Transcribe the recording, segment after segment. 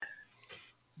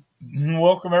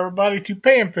Welcome everybody to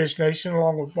Panfish Nation.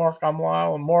 Along with Mark, I'm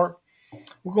Lyle, and Mark.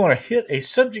 We're going to hit a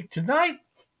subject tonight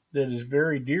that is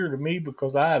very dear to me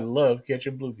because I love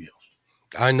catching bluegills.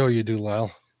 I know you do,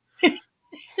 Lyle.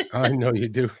 I know you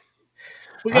do.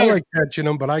 We I got like catching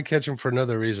them, but I catch them for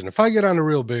another reason. If I get on the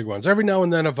real big ones, every now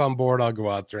and then, if I'm bored, I'll go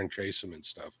out there and chase them and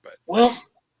stuff. But well.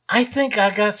 I think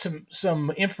I got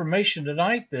some information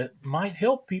tonight that might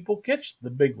help people catch the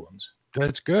big ones.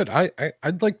 that's good.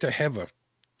 I'd like to have a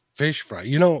fish fry.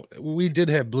 You know, we did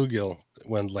have bluegill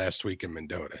one last week in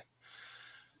Mendota,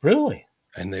 Really?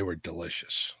 and they were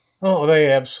delicious. Oh,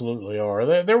 they absolutely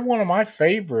are. They're one of my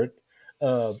favorite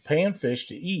panfish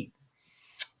to eat.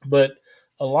 But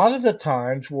a lot of the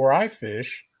times where I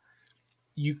fish,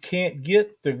 you can't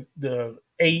get the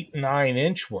 8, 9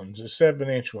 inch ones, the 7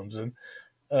 inch ones, and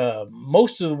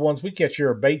most of the ones we catch here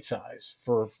are bait size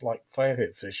for like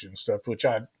flathead fishing and stuff, which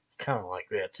I kind of like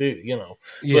that too.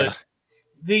 Yeah. But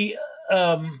the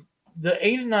um, the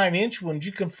 8 and 9 inch ones,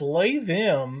 you can fillet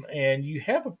them, and you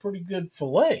have a pretty good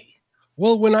fillet.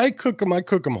 Well, when I cook them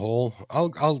whole.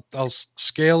 I'll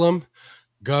scale them,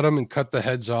 gut them, and cut the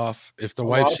heads off. If the A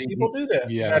lot wife's of people eating, do that. Now,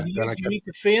 yeah, then I do you cut. eat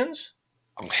the fins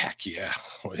Oh heck yeah!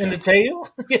 Oh and yeah! the tail?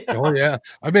 Oh Yeah, yeah,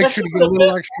 I make that's sure some to get a of the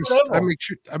little best extra. part of I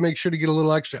them. make sure to get a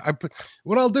little extra. I put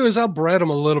what I'll do is I'll bread them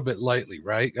a little bit lightly,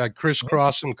 right? I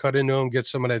crisscross them, cut into them, get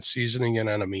some of that seasoning in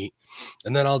on the meat,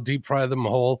 and then I'll deep fry them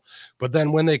whole. But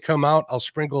then when they come out, I'll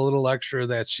sprinkle a little extra of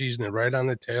that seasoning right on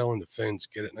the tail and the fins,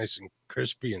 get it nice and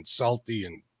crispy and salty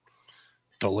and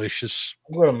delicious.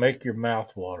 I'm gonna make your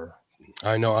mouth water.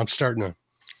 I know I'm starting to.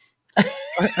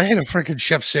 I had a freaking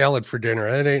chef salad for dinner.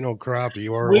 That ain't no crappie We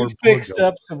or fixed bluegill.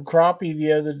 up some crappie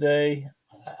the other day.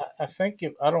 I think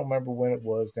I don't remember when it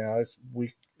was now. It's a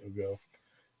week ago,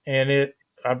 and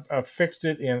I fixed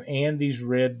it in Andy's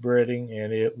red breading,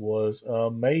 and it was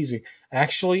amazing.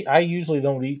 Actually, I usually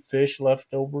don't eat fish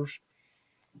leftovers,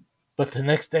 but the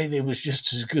next day they was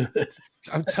just as good.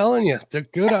 I'm telling you, they're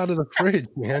good out of the fridge,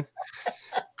 man.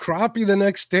 Crappie the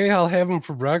next day, I'll have them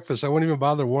for breakfast. I won't even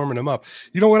bother warming them up.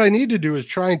 You know what I need to do is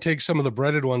try and take some of the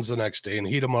breaded ones the next day and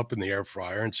heat them up in the air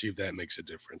fryer and see if that makes a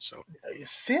difference. So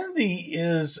Cindy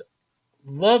is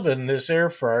loving this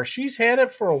air fryer. She's had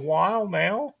it for a while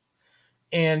now,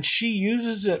 and she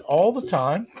uses it all the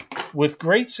time with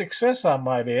great success, I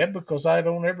might add, because I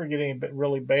don't ever get any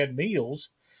really bad meals.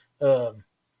 Um,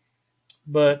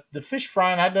 but the fish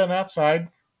frying I done outside,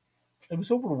 it was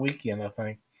over the weekend, I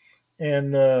think,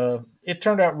 and it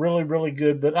turned out really, really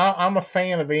good. But I'm a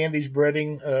fan of Andy's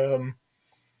breading.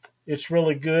 It's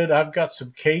really good. I've got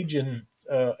some Cajun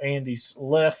Andy's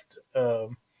left,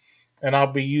 and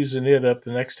I'll be using it up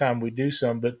the next time we do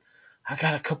some. But I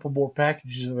got a couple more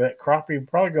packages of that crappie. I'm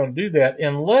probably going to do that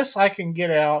unless I can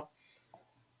get out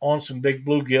on some big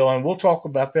bluegill, and we'll talk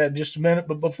about that in just a minute.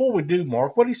 But before we do,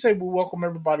 Mark, what do you say we welcome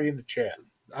everybody in the chat?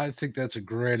 I think that's a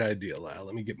great idea, Lyle.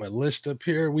 Let me get my list up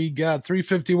here. We got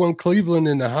 351 Cleveland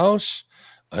in the house.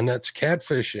 Annette's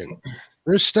catfishing.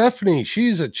 There's Stephanie.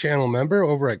 She's a channel member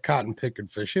over at Cotton Picking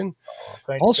Fishing. Oh, thanks,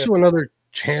 Steph. Also, another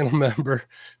channel member,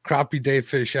 Crappie Day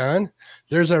Fish On.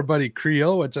 There's our buddy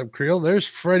Creel. What's up, Creel? There's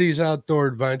Freddie's Outdoor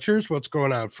Adventures. What's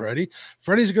going on, Freddie?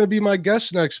 Freddie's going to be my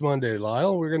guest next Monday,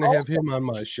 Lyle. We're going to have Awesome. him on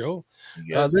my show.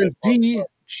 You guys There's have fun. Dee.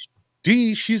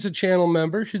 D, she's a channel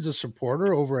member. She's a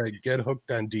supporter over at Get Hooked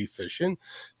on D Fishing.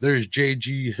 There's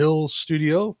JG Hill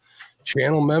Studio,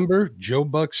 channel member Joe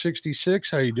Buck 66.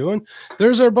 How you doing?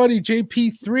 There's our buddy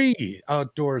JP3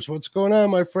 Outdoors. What's going on,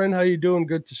 my friend? How you doing?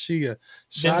 Good to see you. Been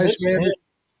Size missing Matters. him.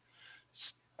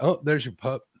 Oh, there's your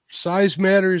pup. Size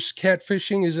Matters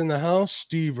Catfishing is in the house.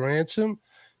 Steve Ransom.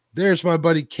 There's my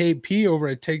buddy KP over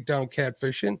at Takedown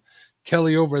Catfishing.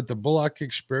 Kelly over at the Bullock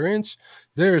Experience.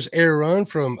 There's Air Run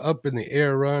from Up in the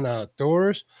Air Run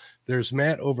Outdoors. There's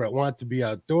Matt over at Want to Be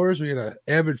Outdoors. We got an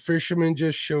avid fisherman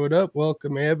just showed up.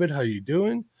 Welcome, Avid. How you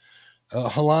doing?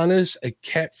 Halana's a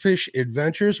Catfish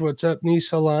Adventures. What's up, niece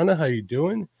Halana? How you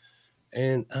doing?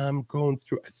 And I'm going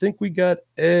through. I think we got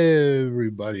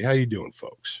everybody. How you doing,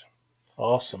 folks?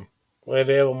 Awesome. Glad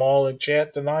to have them all in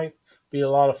chat tonight. Be a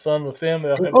lot of fun with them.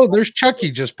 They'll have Oh, there's Chucky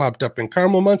just popped up in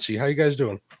Carmel Muncie. How you guys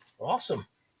doing? awesome.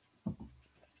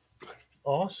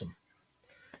 Awesome.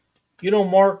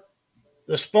 Mark,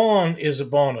 the spawn is a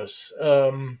bonus.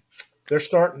 Bluegills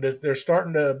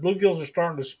are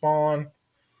starting to spawn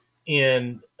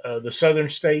in the southern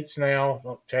states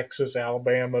now, Texas,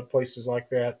 Alabama, places like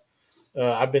that.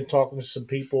 I've been talking to some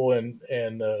people, and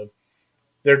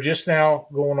they're just now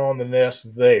going on the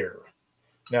nest there.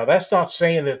 Now, that's not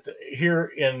saying that here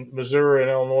in Missouri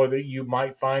and Illinois that you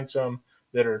might find some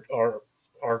that are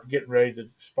getting ready to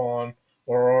spawn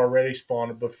or are already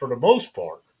spawning, but for the most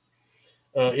part,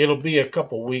 It'll be a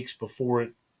couple weeks before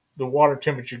the water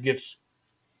temperature gets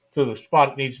to the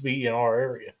spot it needs to be in our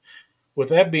area. With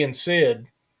that being said,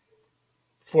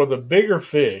 for the bigger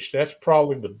fish, that's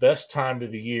probably the best time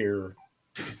of the year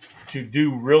to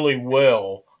do really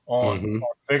well Hmm. on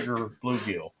bigger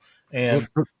bluegill. Well, And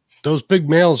those big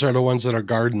males are the ones that are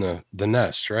guarding the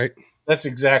nest, right? that's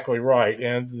exactly right.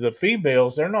 And the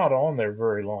females, they're not on there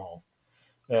very long.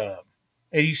 Uh,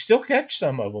 and you still catch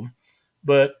some of them,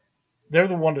 but they're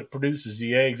the one that produces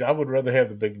the eggs. I would rather have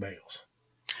the big males.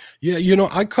 Yeah,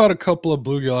 I caught a couple of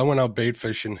bluegill. I went out bait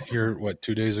fishing here,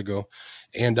 2 days ago,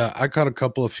 and I caught a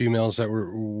couple of females that were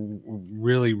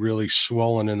really, really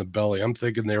swollen in the belly. I'm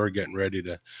thinking they were getting ready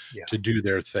to Yeah, do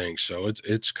their thing. So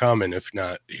it's coming, if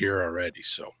not here already.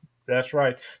 So that's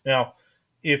right. Now,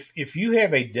 if you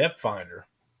have a depth finder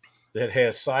that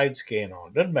has side scan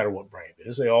on, doesn't matter what brand it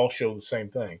is, they all show the same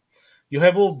thing. You'll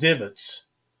have little divots,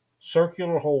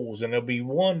 circular holes, and there'll be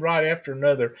one right after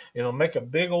another. And it'll make a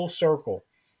big old circle,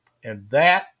 and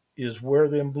that is where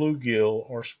them bluegill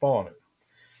are spawning.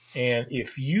 And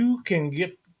if you can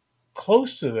get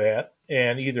close to that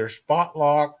and either spot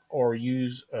lock or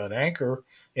use an anchor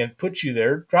and put you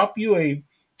there, drop you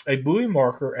a buoy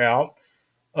marker out,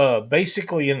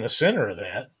 basically in the center of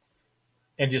that,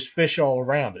 and just fish all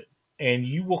around it. And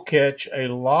you will catch a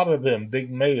lot of them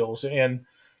big males, and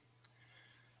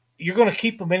you're going to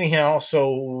keep them anyhow,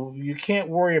 so you can't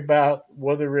worry about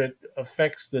whether it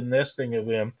affects the nesting of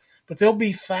them. But there'll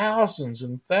be thousands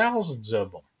and thousands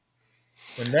of them,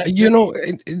 and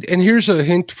and here's a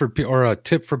hint or a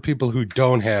tip for people who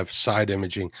don't have side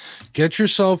imaging: get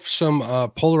yourself some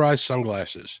polarized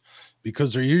sunglasses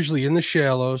because they're usually in the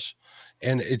shallows,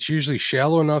 and it's usually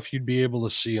shallow enough you'd be able to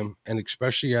see them, and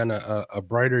especially on a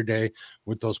brighter day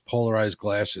with those polarized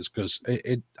glasses, because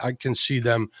I can see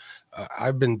them.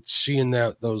 I've been seeing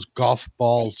those golf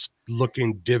balls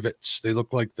looking divots. They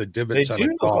look like the they divots on a do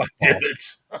look golf like ball.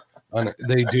 divots.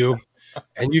 They do,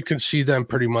 and you can see them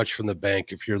pretty much from the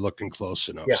bank if you're looking close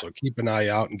enough. Yeah, So keep an eye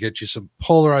out and get you some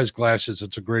polarized glasses.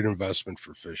 It's a great investment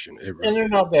for fishing. It and really they're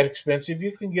is. not that expensive.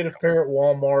 You can get a pair at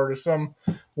Walmart or some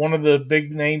one of the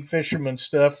big name fisherman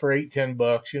stuff for $8-10.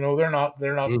 They're not,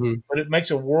 Hmm. but it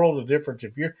makes a world of difference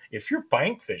if you're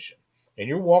bank fishing and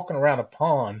you're walking around a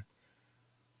pond.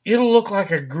 It'll look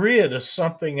like a grid of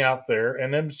something out there,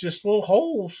 and them's just little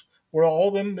holes where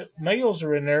all them males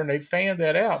are in there, and they fan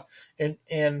that out,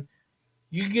 and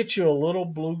you get you a little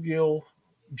bluegill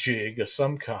jig of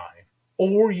some kind,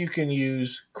 or you can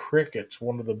use crickets,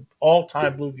 one of the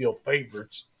all-time bluegill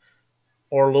favorites,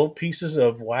 or little pieces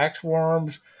of wax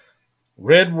worms,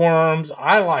 red worms.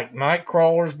 I like night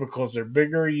crawlers because they're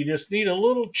bigger. You just need a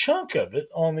little chunk of it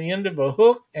on the end of a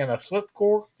hook and a slip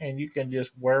cork, and you can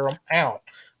just wear them out.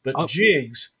 But Up,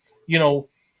 jigs, you know,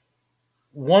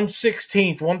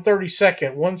 1/16th,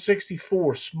 1/32nd,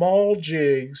 1/64, small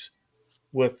jigs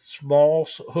with small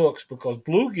hooks because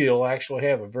bluegill actually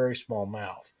have a very small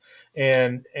mouth,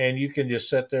 and you can just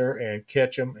sit there and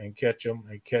catch them and catch them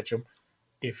and catch them.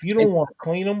 If you and don't want to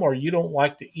clean them or you don't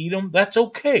like to eat them, that's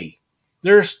okay.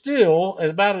 They're still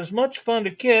about as much fun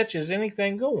to catch as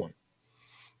anything going.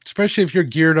 especially if you're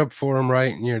geared up for them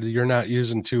right, and you're not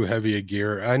using too heavy a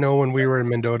gear. I know when we were in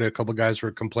Mendota, a couple guys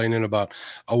were complaining about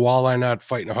a walleye not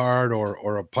fighting hard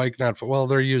or a pike not. Well,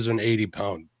 they're using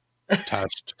 80-pound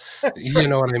test. That's You right.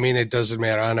 know what I mean? It doesn't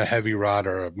matter on a heavy rod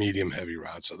or a medium heavy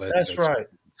rod. So That's that's right.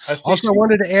 I see. also, I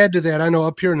wanted to add to that. I know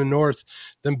up here in the north,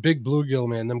 them big bluegill,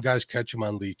 man, them guys catch them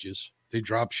on leeches. They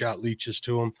drop shot leeches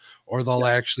to them, or they'll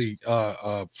Yeah, actually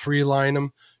free line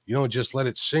them. Just let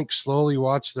it sink slowly.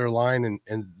 Watch their line,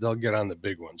 and they'll get on the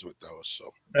big ones with those.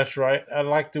 So that's right. I'd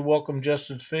like to welcome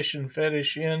Justin's Fish and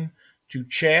Fetish in to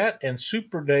chat and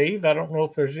Super Dave. I don't know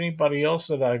if there's anybody else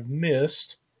that I've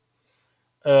missed.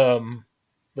 Um,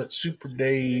 but Super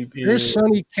Dave there's is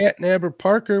Sonny Catnabber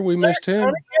Parker. We missed Sonny.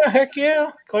 him. Yeah, heck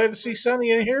yeah. Glad to see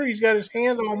Sonny in here. He's got his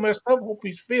hand all messed up. Hope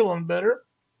he's feeling better.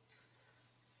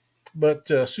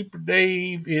 But Super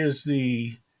Dave is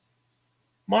the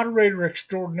moderator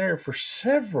extraordinaire for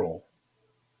several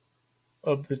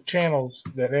of the channels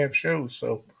that have shows.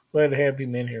 So glad to have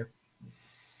him in here.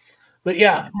 But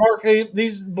yeah, Mark,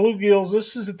 these bluegills,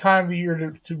 this is the time of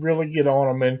year to really get on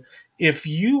them. And if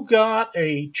you got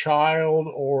a child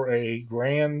or a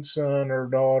grandson or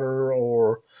daughter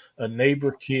or a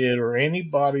neighbor kid or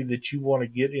anybody that you want to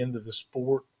get into the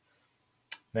sport,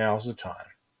 now's the time.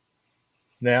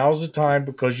 Now's the time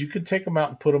because you can take them out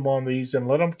and put them on these and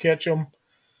let them catch them.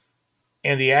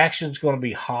 And the action's going to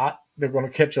be hot. They're going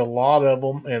to catch a lot of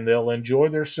them and they'll enjoy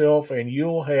themselves. And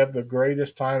you'll have the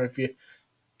greatest time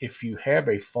if you have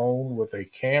a phone with a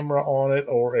camera on it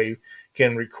or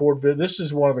can record. This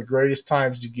is one of the greatest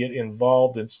times to get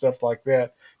involved in stuff like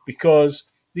that because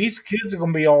these kids are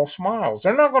going to be all smiles.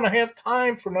 They're not going to have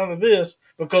time for none of this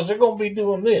because they're going to be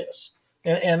doing this,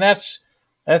 and that's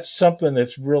something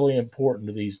that's really important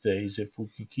to these days. If we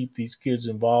can keep these kids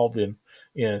involved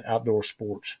in outdoor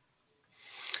sports.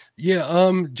 Yeah,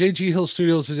 JG Hill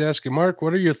Studios is asking, Mark,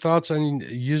 what are your thoughts on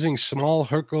using small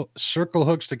circle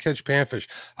hooks to catch panfish?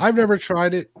 I've never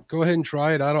tried it. Go ahead and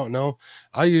try it. I don't know.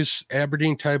 I use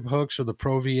Aberdeen type hooks or the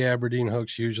Pro V Aberdeen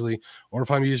hooks usually, or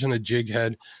if I'm using a jig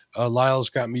head.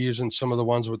 Lyle's got me using some of the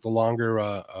ones with the longer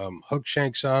hook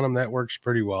shanks on them. That works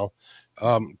pretty well.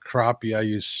 Crappie, I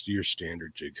use your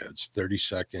standard jig heads,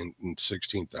 32nd and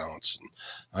 16th ounce. And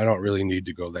I don't really need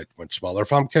to go that much smaller.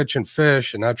 If I'm catching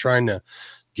fish and not trying to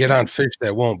get on fish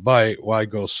that won't bite, why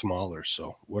go smaller?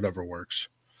 So whatever works.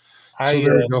 So I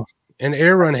there we go. And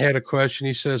Aaron had a question.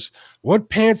 He says, "What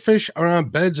panfish are on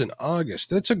beds in August?"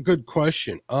 That's a good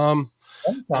question. I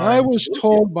sometimes was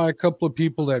told by a couple of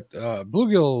people that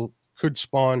bluegill could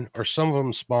spawn, or some of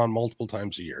them spawn multiple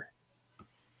times a year.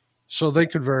 So they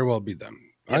could very well be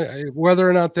them. yep, Whether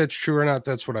or not that's true or not,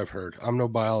 that's what I've heard. I'm no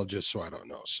biologist, so I don't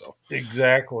know. So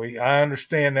exactly. I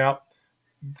understand now.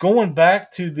 Going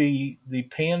back to the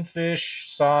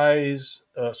panfish size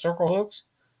circle hooks,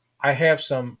 I have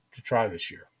some to try this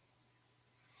year.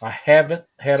 I haven't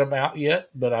had them out yet,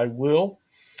 but I will.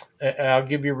 I'll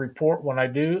give you a report when I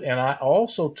do. And I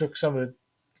also took some of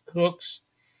the hooks.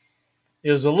 It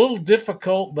was a little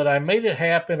difficult, but I made it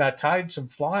happen. I tied some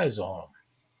flies on them,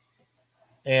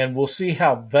 and we'll see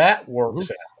how that mhm.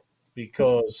 works out.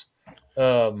 Because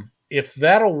if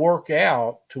that'll work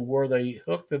out to where they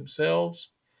hook themselves,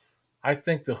 I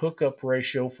think the hookup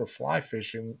ratio for fly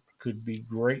fishing could be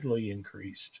greatly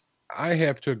increased. I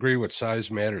have to agree with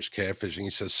size matters catfishing. He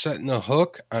says setting a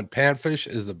hook on panfish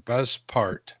is the best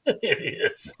part.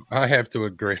 It is. I have to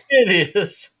agree. It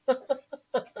is.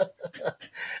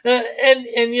 And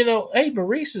hey,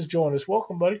 Maurice has joined us.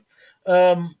 Welcome, buddy.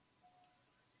 Um,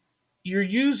 you're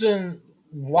using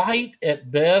light at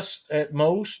best, at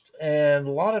most, and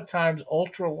a lot of times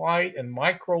ultralight and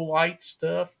micro light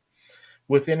stuff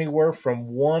with anywhere from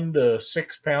 1 to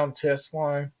 6 pound test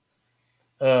line.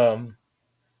 Um,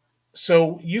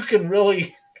 so you can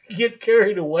really get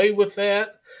carried away with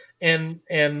that and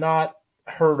not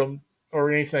hurt them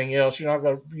or anything else. You're not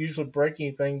going to usually break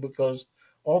anything because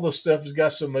all the stuff has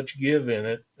got so much give in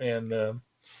it. And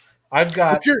I've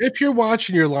got If you're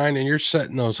watching your line and you're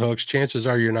setting those hooks, chances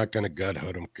are you're not going to gut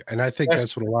hook them. And I think that's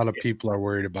that's what a lot of people are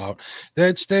worried about.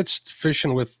 That's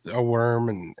fishing with a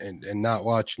worm and not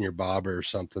watching your bobber or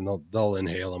something. They'll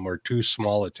inhale them or too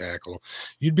small a tackle.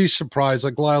 You'd be surprised.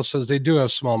 Like Lyle says, they do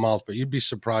have small mouth, but you'd be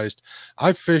surprised.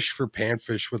 I fished for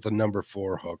panfish with a number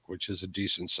 4 hook, which is a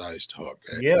decent sized hook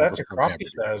at yeah, number that's a 4 crappie Aberdeen.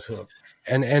 size hook.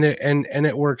 And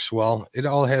it works well. It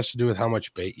all has to do with how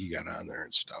much bait you got on there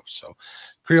and stuff. So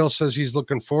Creole says he's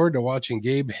looking forward to watching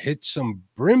Gabe hit some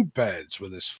brim beds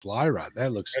with his fly rod.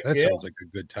 Heck That yeah. sounds like a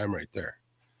good time right there.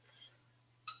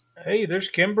 Hey, there's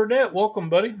Kim Burnett. Welcome,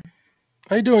 buddy.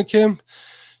 How you doing, Kim?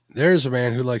 There's a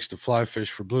man who likes to fly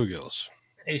fish for bluegills.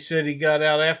 He said he got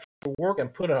out after work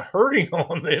and put a hurting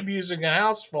on them using a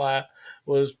housefly.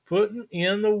 Was putting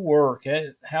in the work.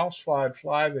 That housefly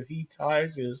fly that he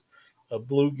ties is a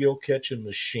bluegill catching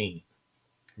machine.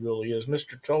 Really is.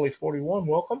 Mr. Tully 41,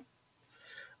 welcome.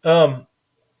 Um,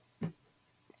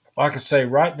 like I say,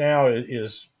 right now it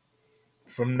is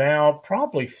from now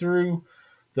probably through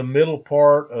the middle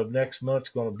part of next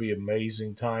month's going to be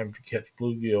amazing time to catch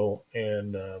bluegill,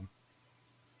 and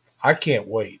I can't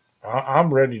wait.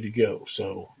 I'm ready to go.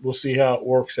 So we'll see how it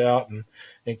works out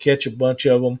and catch a bunch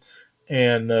of them.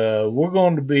 And we're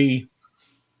going to be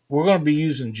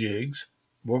using jigs.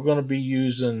 We're going to be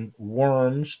using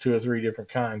worms, 2 or 3 different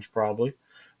kinds probably.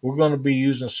 We're going to be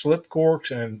using slip corks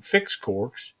and fixed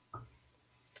corks,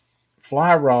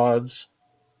 fly rods,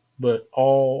 but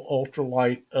all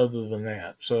ultralight other than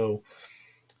that. So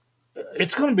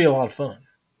it's going to be a lot of fun.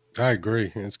 I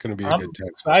agree. It's going to be a I'm good time.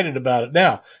 excited about it.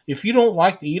 Now, if you don't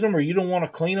like to eat them or you don't want to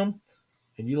clean them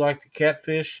and you like to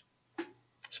catfish,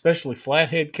 especially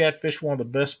flathead catfish, one of the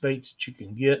best baits that you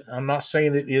can get. I'm not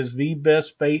saying it is the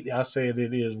best bait. I say it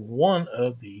is one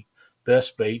of the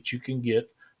best baits you can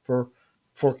get for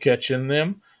catching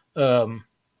them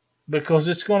because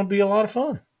it's going to be a lot of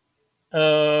fun.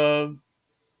 Uh,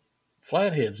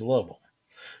 Flatheads love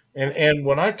them. And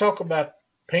when I talk about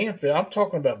panfish, I'm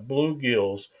talking about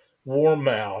bluegills,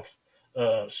 warmouth,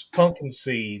 pumpkin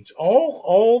seeds,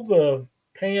 all the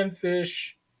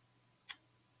panfish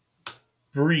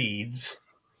breeds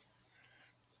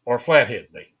are flathead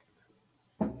bait.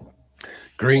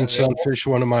 Green Yeah, sunfish,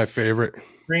 one of my favorite.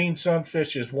 green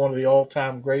sunfish is one of the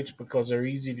all-time greats because they're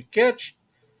easy to catch.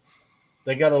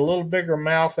 They got a little bigger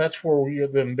mouth. That's where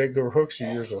them bigger hooks of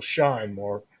yours will shine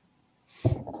more.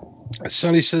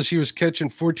 Sonny says he was catching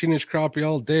 14-inch crappie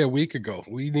all day a week ago.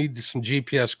 We need some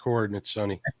GPS coordinates,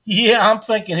 Sonny. Yeah, I'm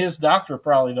thinking his doctor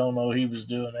probably don't know he was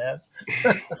doing that.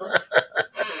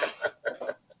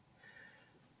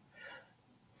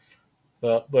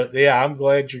 But yeah, I'm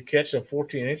glad you're catching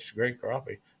 14 inches. Great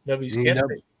crappie. Nobody's Neb-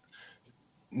 catfish.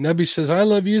 Nebby says, I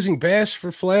love using bass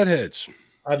for flatheads.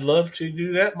 I'd love to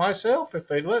do that myself if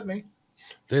they'd let me.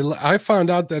 I found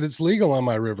out that it's legal on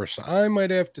my river, so I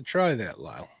might have to try that,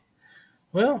 Lyle.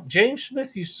 Well, James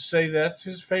Smith used to say that's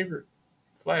his favorite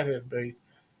flathead bait,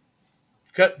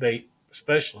 cut bait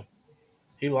especially.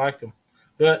 He liked them,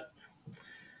 but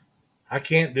I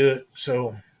can't do it.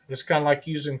 So it's kind of like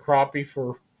using crappie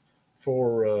for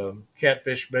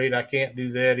catfish bait. I can't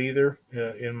do that either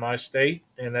in my state,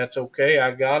 and that's okay.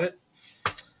 I got it,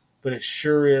 but it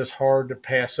sure is hard to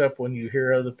pass up when you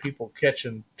hear other people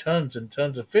catching tons and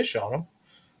tons of fish on them.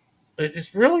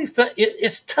 It's really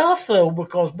it's tough though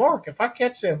because Mark, if I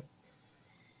catch them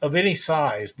of any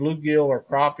size, bluegill or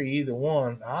crappie, either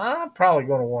one, I'm probably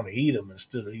going to want to eat them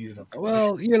instead of using them for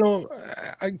fish. Well,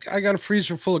 I got a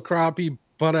freezer full of crappie,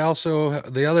 but I also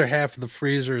the other half of the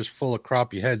freezer is full of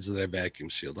crappie heads that I vacuum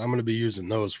sealed. I'm going to be using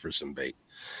those for some bait,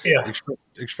 Yeah,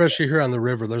 especially here on the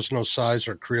river. There's no size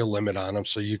or creel limit on them,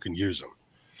 so you can use them.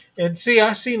 and see,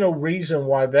 I see no reason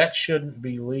why that shouldn't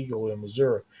be legal in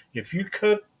Missouri. If you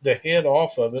cut the head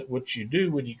off of it, which you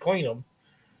do when you clean them,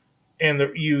 and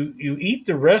you eat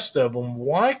the rest of them,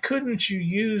 why couldn't you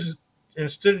use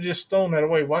instead of just throwing that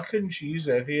away? Why couldn't you use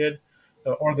that head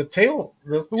or the tail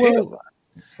Well,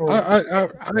 I, for I,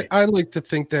 I, I like to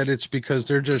think that it's because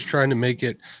they're just trying to make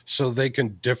it so they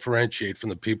can differentiate from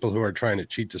the people who are trying to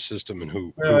cheat the system and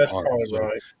well, who that's aren't. probably So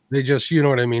right. they just, you know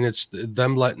what I mean? It's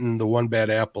them letting the one bad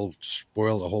apple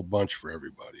spoil a whole bunch for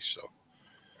everybody. So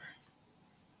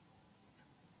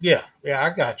Yeah, yeah, I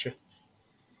got you.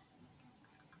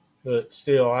 But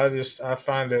still, I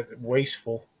find it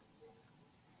wasteful.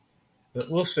 But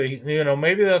we'll see.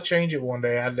 Maybe they'll change it one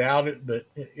day. I doubt it, but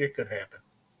it could happen.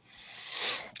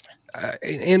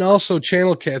 and also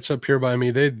channel cats up here by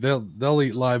me, they'll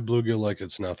eat live bluegill like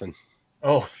it's nothing.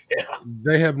 Oh yeah,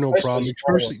 They have no especially problem.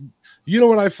 small ones. Especially, you know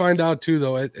what I find out too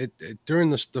though, during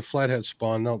the flathead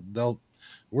spawn, they'll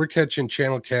we're catching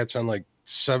channel cats on like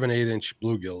 7-8 inch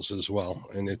bluegills as well,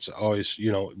 and it's always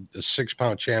the 6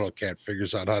 pound channel cat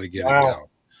figures out how to get it Wow, down,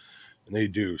 and they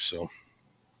do so.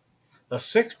 a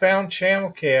 6 pound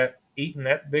channel cat eating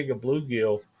that big a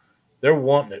bluegill, they're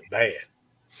wanting it bad.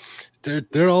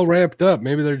 They're all ramped up.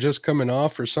 Maybe they're just coming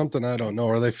off or something. I don't know.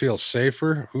 Or they feel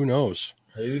safer. Who knows?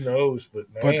 Who knows? But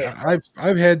But man,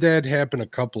 I've had that happen a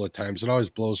couple of times. It always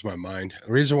blows my mind.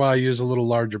 The reason why I use a little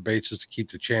larger baits is to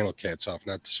keep the channel cats off,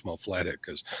 not the small flathead,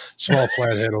 because small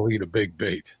flathead will eat a big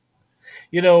bait.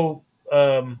 you know,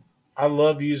 um, I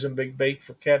love using big bait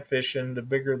for catfishing. The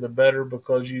bigger, the better,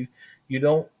 because you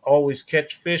don't always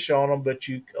catch fish on them, but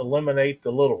you eliminate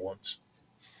the little ones.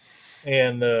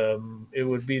 And it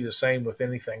would be the same with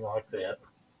anything like that.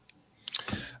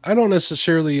 I don't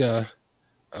necessarily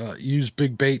use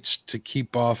big baits to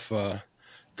keep off the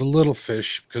little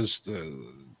fish because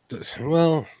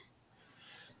well,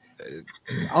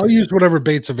 I'll use whatever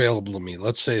bait's available to me.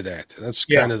 Let's say that. That's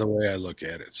Yeah, kind of the way I look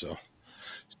at it. So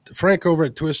Frank over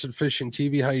at Twisted Fishing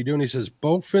TV, how you doing? He says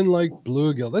bowfin like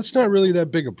bluegill. That's not really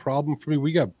that big a problem for me.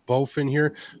 We got bowfin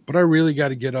here, but I really got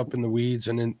to get up in the weeds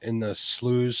and in the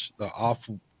sloughs, the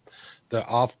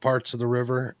off parts of the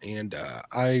river, and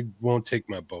I won't take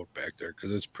my boat back there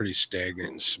because it's pretty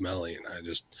stagnant and smelly, and I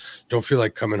just don't feel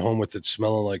like coming home with it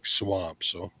smelling like swamp.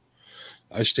 So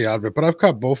I stay out of it. But I've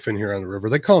caught bowfin here on the river.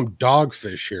 They call them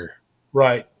dogfish here.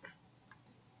 right.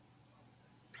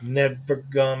 Never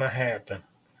gonna happen.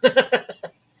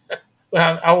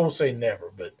 Well, I won't say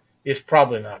never, but it's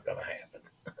probably not gonna happen.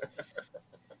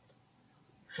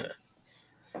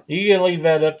 You can leave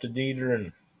that up to Dieter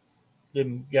and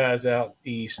them guys out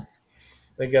east.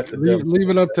 They got the government. Leave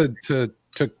it up to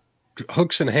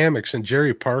hooks and hammocks and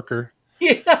Jerry Parker.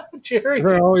 Yeah, Jerry.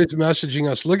 They're always messaging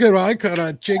us. Look at what I caught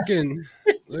on chicken.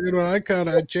 Look at what I caught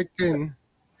on chicken.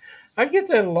 I get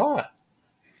that a lot.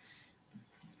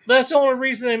 That's the only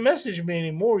reason they message me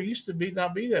anymore. It used to be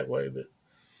not be that way, but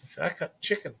I got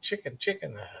chicken, chicken,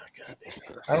 chicken. God,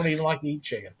 I don't even like to eat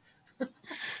chicken.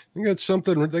 They got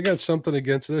something. They got something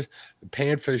against it.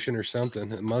 Pan fishing or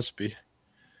something. It must be.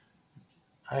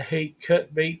 I hate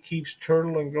cut bait keeps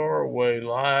turtle and gar away.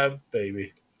 Live,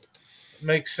 baby.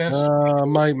 Makes sense to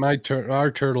me.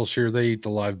 Our turtles here, they eat the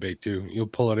live bait too. You'll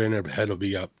pull it in, their head will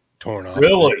be up, torn off.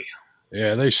 Really?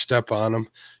 Yeah, they step on them.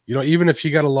 Even if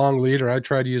you got a long leader, I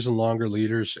tried using longer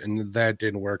leaders, and that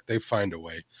didn't work. They find a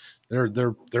way.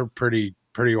 They're pretty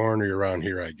ornery around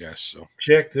here, I guess. So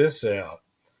Check this out.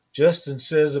 Justin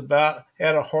says about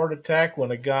had a heart attack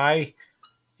when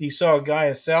he saw a guy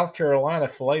in South Carolina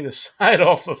fillet the side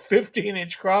off a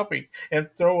 15-inch crappie and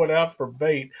throw it out for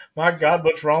bait. My God,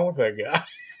 what's wrong with that guy?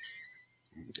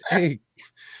 hey,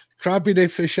 Crappie Day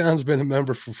Fish On's been a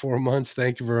member for 4 months.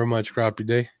 Thank you very much, Crappie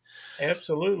Day.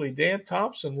 Absolutely. Dan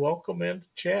Thompson, welcome in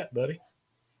chat, buddy.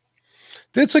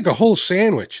 That's like a whole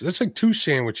sandwich. That's like 2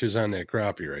 sandwiches on that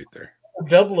crappie right there.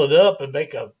 Double it up and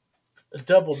make a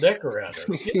double decker out of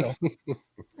it.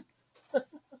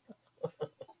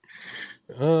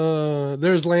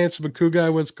 There's Lance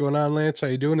McCouguy. What's going on, Lance? How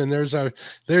you doing? And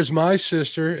there's my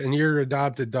sister and your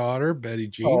adopted daughter, Betty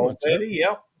Jean. Oh, What's up? Betty,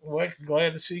 yep. Well,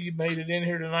 glad to see you made it in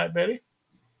here tonight, Betty.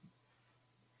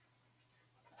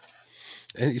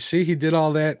 And you see, he did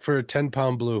all that for a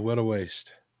 10-pound blue. What a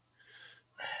waste.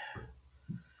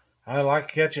 I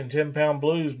like catching 10-pound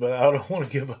blues, but I don't want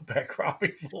to give up that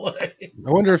crappie fillet.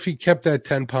 I wonder if he kept that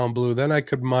 10-pound blue. Then I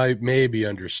could maybe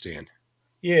understand.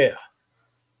 Yeah.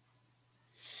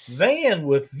 Van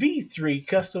with V3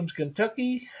 Customs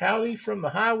Kentucky. Howdy from the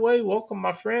highway. Welcome,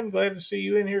 my friend. Glad to see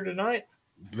you in here tonight.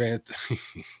 Man,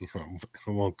 I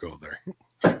won't go there.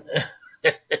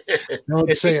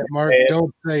 Don't say it, Mark. Bad.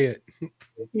 Don't say it.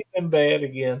 He's been bad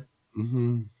again.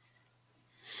 Mm-hmm.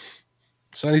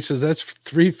 Sonny says that's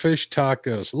 3 fish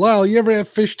tacos. Lyle, you ever have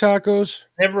fish tacos?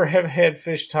 Never have had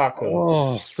fish tacos.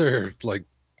 Oh, they're like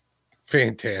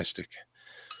fantastic.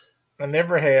 I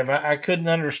never have. I couldn't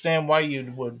understand why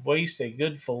you would waste a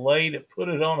good fillet to put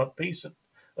it on a piece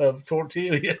of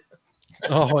tortilla.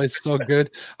 Oh, it's so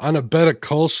good. On a bed of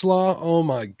coleslaw. Oh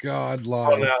my God, Oh,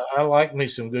 Lyle. now, I like me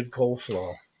some good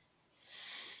coleslaw.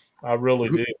 I really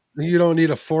do. You don't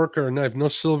need a fork or a knife. No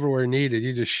silverware needed.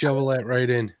 You just shovel that right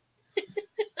in.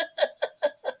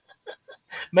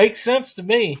 Makes sense to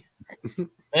me.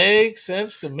 Makes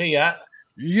sense to me. I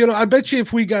bet you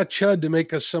if we got Chud to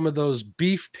make us some of those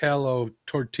beef tallow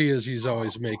tortillas he's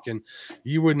always making,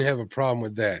 you wouldn't have a problem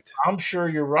with that. I'm sure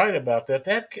you're right about that.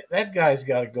 That guy's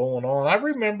got it going on. I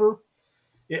remember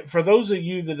it, for those of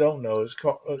you that don't know, it's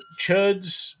called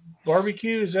Chud's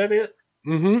Barbecue. Is that it?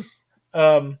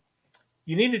 Mm-hmm.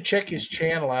 You need to check his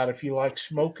channel out if you like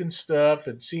smoking stuff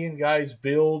and seeing guys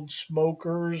build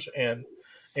smokers and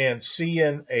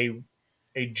seeing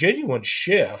a genuine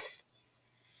chef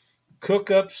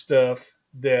cook up stuff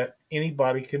that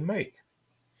anybody can make.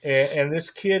 And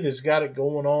this kid has got it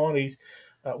going on. He's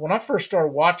when I first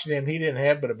started watching him, he didn't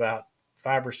have but about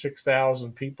 5,000 or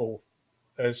 6,000 people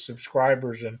as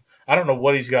subscribers, and I don't know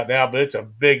what he's got now, but it's a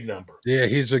big number. Yeah,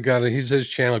 his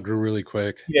channel grew really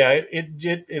quick. Yeah, it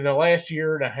did in the last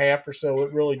year and a half or so.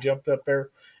 It really jumped up there,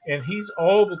 and he's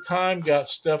all the time got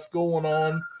stuff going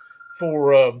on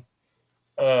for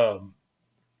um,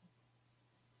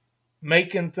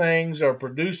 making things or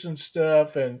producing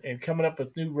stuff and coming up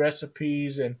with new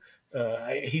recipes. And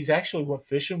he's actually went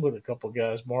fishing with a couple of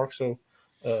guys, Mark. So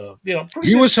pretty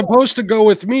He good was stuff. supposed to go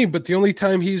with me, but the only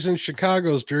time he's in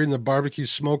Chicago is during the barbecue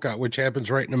smokeout, which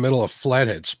happens right in the middle of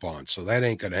flathead spawn. So that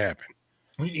ain't gonna happen.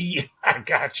 Yeah, I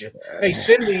got you. Hey,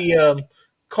 Cindy,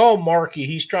 call Marky.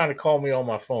 He's trying to call me on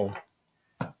my phone.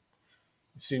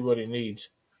 See what he needs.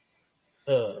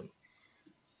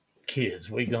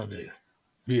 Kids, what you gonna do?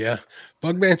 Yeah.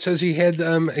 Bugman says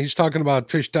he's talking about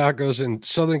fish tacos in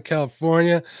Southern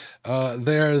California.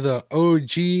 They're the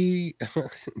OG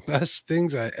best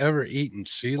things I ever eaten.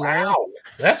 See, Lyle? Wow,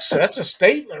 that's a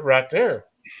statement right there.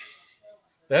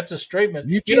 That's a statement.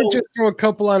 You can't just throw a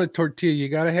couple on a tortilla. You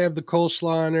got to have the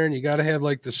coleslaw on there, and you got to have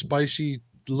like the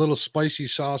little spicy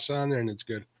sauce on there, and it's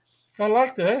good. I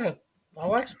like that. I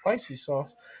like spicy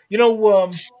sauce.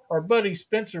 Our buddy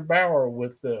Spencer Bauer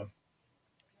with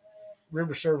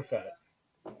River Certified.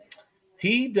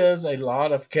 He does a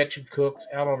lot of catch and cooks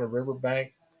out on the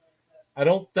riverbank. I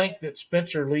don't think that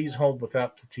Spencer leaves home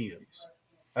without tortillas.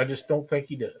 I just don't think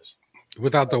he does.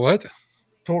 Without the what?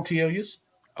 Tortillas.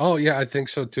 Oh yeah, I think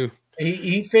so too.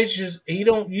 He fishes. He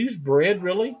don't use bread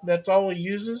really. That's all he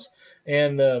uses.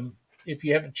 And if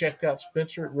you haven't checked out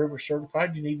Spencer at River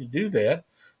Certified, you need to do that.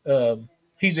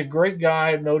 He's a great guy.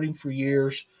 I've known him for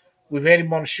years. We've had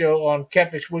him on a show on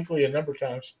Catfish Weekly a number of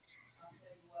times.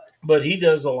 But he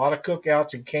does a lot of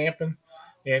cookouts and camping,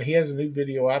 and he has a new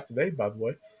video out today, by the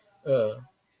way.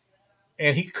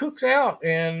 and he cooks out,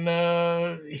 and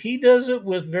he does it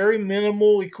with very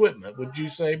minimal equipment. Would you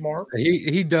say, Mark?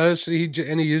 He does. And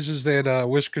he uses that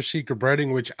Whisker Seeker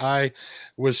breading, which I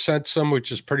was sent some,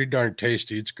 which is pretty darn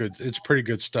tasty. It's good. It's pretty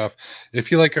good stuff.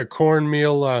 If you like a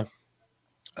cornmeal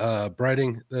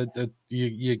breading, that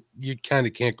you kind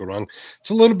of can't go wrong. It's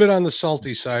a little bit on the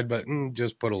salty side, but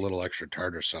just put a little extra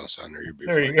tartar sauce on there, you'll be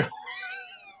There fine.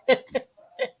 you go.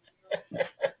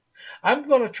 I'm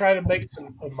going to try to make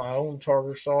some of my own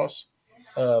tartar sauce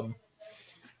um,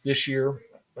 this year,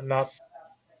 but not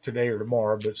today or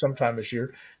tomorrow, but sometime this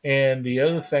year. And the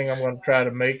other thing I'm going to try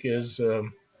to make is,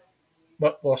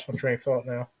 but lost my train of thought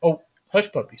now. Oh,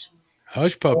 hush puppies.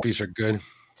 Hush puppies are good.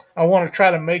 I want to try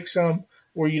to make some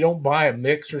where you don't buy a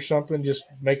mix or something, just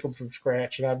make them from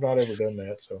scratch. And I've not ever done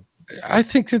that. So I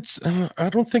think it's. I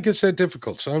don't think it's that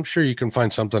difficult. So I'm sure you can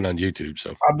find something on YouTube.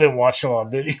 So I've been watching a lot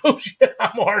of videos.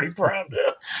 I'm already primed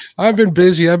up. I've been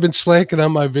busy. I've been slacking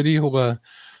on my video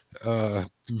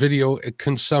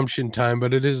consumption time,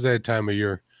 but it is that time of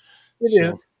year. It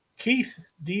So is. Keith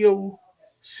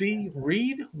D.O.C.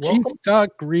 Reed, Keith welcome. Doc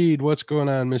Reed, what's going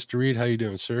on, Mr. Reed? How you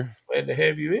doing, sir? Glad to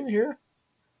have you in here.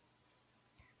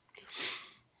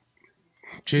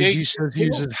 JG Jake, says he Hill,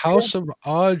 uses House of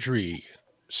Audrey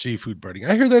seafood breading.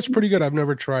 I hear that's pretty good. I've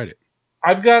never tried it.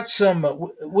 I've got some.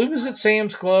 We was at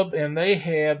Sam's Club, and they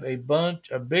have a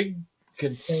big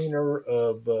container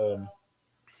of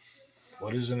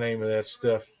what is the name of that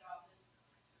stuff?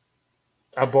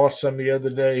 I bought some the other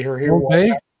day. Here, Old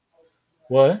Bay?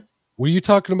 what? Were you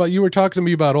talking about? You were talking to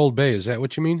me about Old Bay. Is that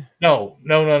what you mean? No,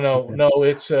 no, no, no, Okay. no.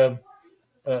 It's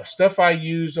stuff I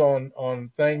use on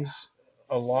things.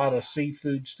 A lot of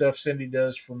seafood stuff Cindy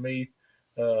does for me.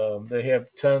 They have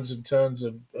tons and tons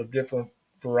of different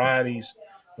varieties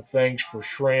of things for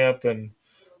shrimp and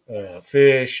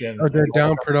fish Oh, and that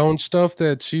down Perdone stuff,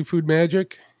 that seafood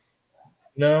magic.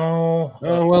 no,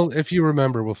 Oh well, if you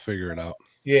remember, we'll figure it out.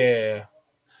 yeah,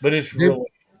 but it's Dave, really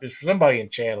it's somebody in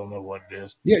chat will know what it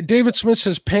is. yeah, David Smith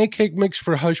says pancake mix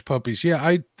for hush puppies. Yeah,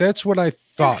 I that's what I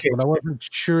thought, Okay. but I wasn't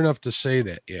sure enough to say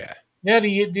that. Yeah. Now,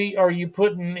 are you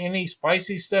putting any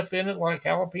spicy stuff in it, like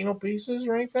jalapeno pieces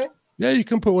or anything? Yeah, you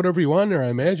can put whatever you want there, I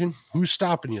imagine. Who's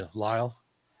stopping you, Lyle?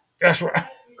 That's right.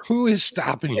 Who is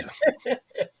stopping you?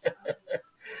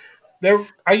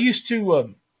 I used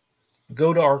to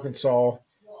go to Arkansas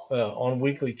on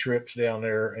weekly trips down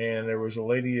there, and there was a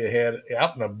lady that had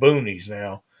out in the boonies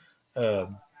now.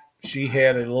 Um, she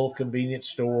had a little convenience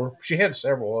store. She had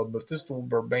several of them, but this one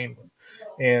her main one.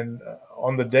 And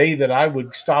on the day that I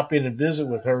would stop in and visit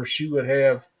with her, she would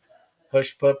have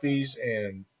hush puppies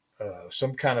and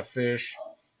some kind of fish,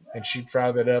 and she'd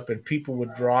fry that up. And people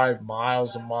would drive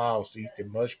miles and miles to eat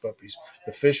them hush puppies.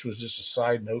 The fish was just a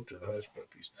side note to the hush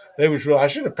puppies. They was real. I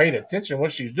should have paid attention to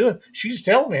what she was doing. She's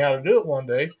telling me how to do it one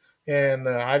day, and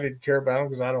I didn't care about them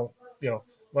because I don't,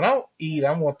 when I eat,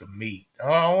 I want the meat.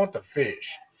 I want the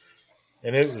fish,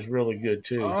 and it was really good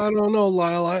too. I don't know,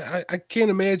 Lyle. I can't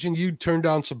imagine you'd turn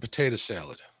down some potato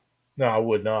salad. No, I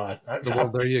would not. I Well,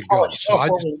 there you go. polished So off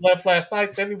what was left last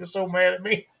night. Cindy was so mad at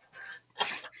me.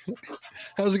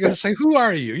 I was going to say, who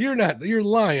are you? You're not. You're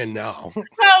lying now.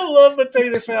 I love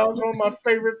potato salad. It's one of my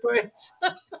favorite things.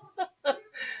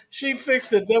 She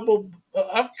fixed a double.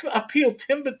 I peeled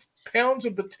 10 pounds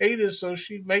of potatoes so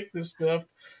she'd make this stuff,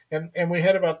 and we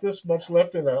had about this much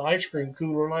left in an ice cream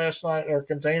cooler last night, or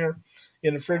container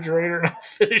in the refrigerator, and I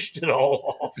finished it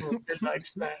all off for a midnight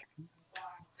snack.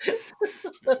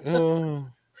 Oh,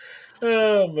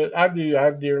 But I do.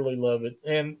 I dearly love it,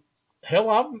 and hell,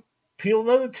 I'll peel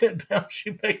another 10 pounds.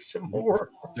 She makes some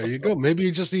more. there you go. Maybe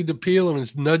you just need to peel them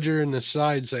and nudge her in the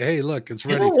side and say, hey, look, it's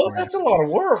You know ready what? for you. That's a lot of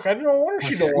work. I don't wonder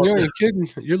she don't You want to. ain't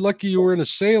kidding. You're lucky you were in a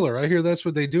sailor. I hear that's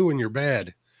what they do when you're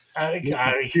bad. I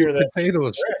Your hear that.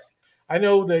 potatoes. I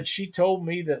know that she told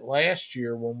me that last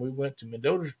year when we went to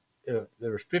Mendota,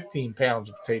 there was 15 pounds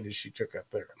of potatoes she took up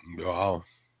there. Wow.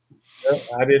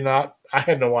 I did not. I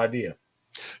had no idea.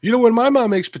 You know, when my mom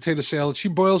makes potato salad, she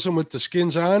boils them with the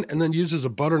skins on and then uses a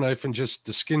butter knife and just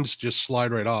the skins just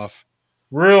slide right off.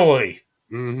 Really,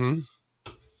 Hmm.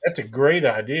 that's a great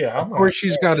idea. Of I'm gonna. course,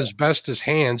 she's got as best as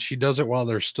hands. She does it while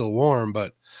they're still warm,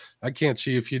 but I can't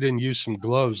see if you didn't use some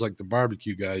gloves like the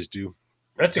barbecue guys do.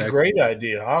 That's a Back, great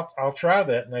idea. I'll try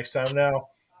that next time. Now,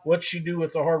 what'd she do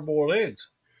with the hard boiled eggs?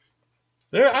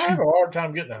 There, I she, have a hard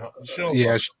time getting the shells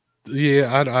yeah, on.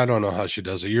 yeah. I don't know how she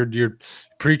does it. You're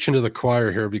preaching to the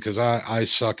choir here because I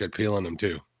suck at peeling them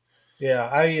too. Yeah,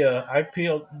 I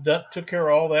took care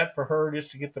of all that for her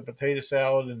just to get the potato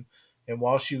salad, and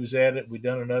while she was at it, we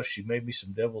done enough. She made me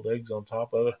some deviled eggs on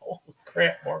top of it. Holy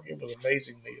crap, Mark! It was an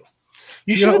amazing meal.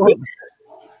 You You should know have what? been.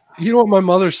 You know what my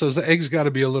mother says? The eggs got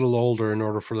to be a little older in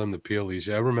order for them to peel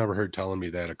easy. I remember her telling me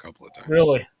that a couple of times.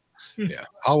 Really? Yeah.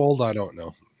 How old? I don't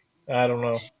know. I don't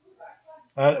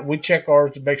know. We check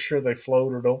ours to make sure they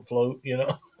float or don't float.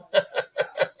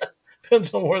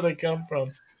 Depends on where they come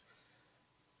from.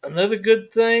 Another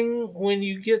good thing when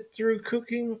you get through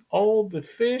cooking all the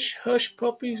fish, hush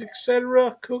puppies,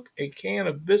 etc., cook a can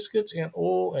of biscuits in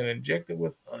oil and inject it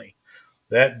with honey.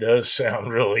 That does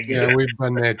sound really Yeah, good. we've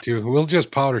done that too. We'll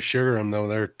just powder sugar them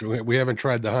though. We haven't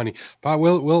tried the honey. But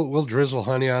we'll drizzle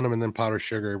honey on them and then powder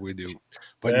sugar. We do,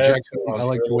 but That inject them. I sounds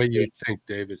like the really way good. you think,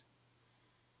 David.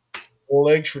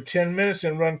 Boil eggs for 10 minutes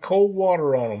and run cold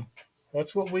water on them.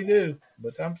 That's what we do.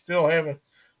 But I'm still having,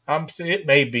 it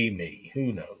may be me.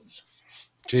 Who knows?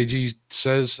 JG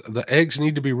says the eggs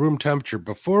need to be room temperature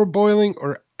before boiling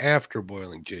or after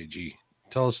boiling. JG,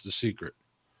 tell us the secret.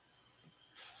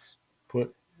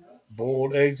 Put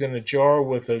boiled eggs in a jar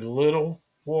with a little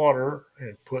water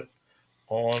and put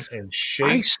on and I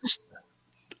shake. s-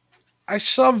 I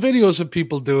saw videos of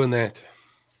people doing that.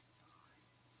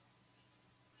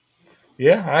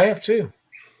 Yeah, I have too.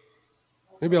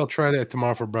 Maybe I'll try that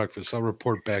tomorrow for breakfast. I'll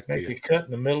report back to Make you. a cut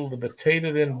in the middle of the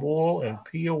potato, then boil, and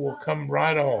peel will come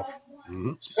right off.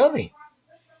 Mhm. Sonny,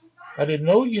 I didn't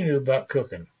know you knew about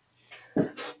cooking.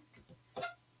 That's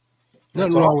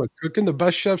Nothing wrong awesome. with cooking. The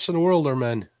best chefs in the world are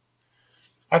men.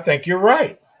 I think you're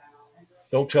right.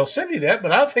 Don't tell Cindy that,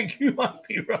 but I think you might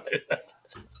be right.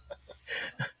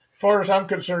 As far as I'm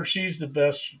concerned, she's the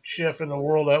best chef in the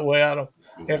world. That way, I don't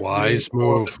have to do any Wise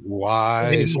more. move.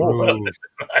 Any Wise more of move.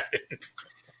 it.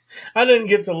 I didn't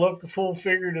get to look the full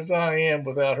figured as I am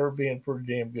without her being a pretty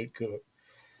damn good cook.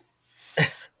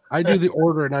 I do the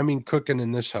order, and I mean cooking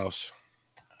in this house.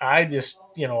 I just,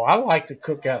 I like to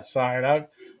cook outside.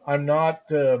 I'm not.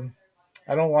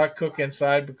 I don't like cook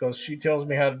inside because she tells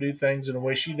me how to do things, and the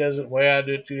way she does it, the way I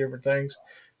do it, two different things.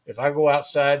 If I go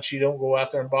outside, she don't go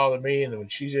out there and bother me, and when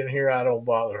she's in here, I don't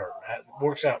bother her. It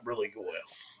works out really well.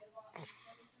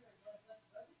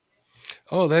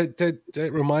 Oh, that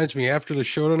reminds me. After the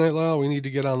show tonight, Lyle, we need to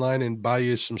get online and buy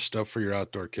you some stuff for your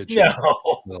outdoor kitchen.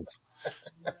 No, Well,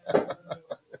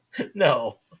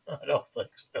 no, I don't think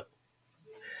so.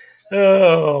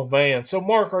 Oh man! So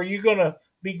Mark, are you gonna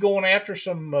be going after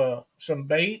some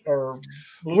bait or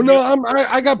bluegill? no,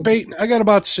 I got bait. I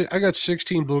got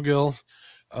 16 bluegill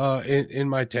in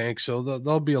my tank, so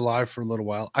they'll be alive for a little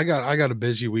while. I got a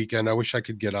busy weekend. I wish I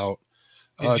could get out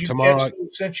Did you catch tomorrow.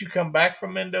 those since you come back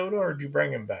from Mendota, or did you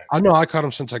bring him back? I know I caught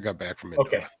them since I got back from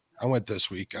Okay, Mendota. I went this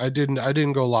week. I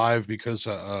didn't go live because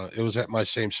it was at my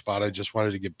same spot. I just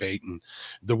wanted to get bait, and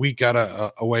the week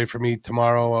got away from me.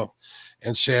 Tomorrow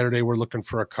and Saturday we're looking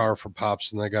for a car for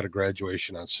pops, and I got a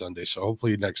graduation on Sunday. So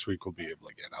hopefully next week we'll be able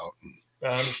to get out. And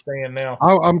I understand now.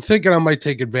 I'm thinking I might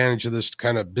take advantage of this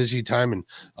kind of busy time, and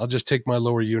I'll just take my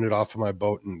lower unit off of my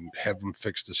boat and have them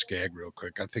fix the skag real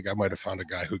quick. I think I might have found a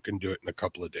guy who can do it in a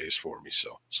couple of days for me.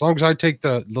 So as long as I take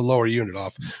the lower unit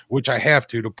off, which I have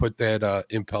to put that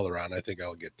impeller on, I think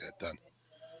I'll get that done.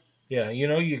 Yeah,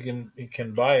 you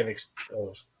can buy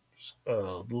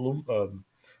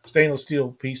stainless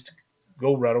steel piece to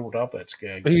go right over top of that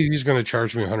skag. He's going to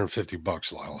charge me 150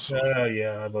 bucks, Lyle. So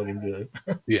Yeah, I'd let him do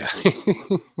yeah.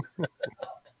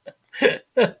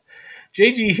 it.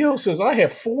 JG Hill says I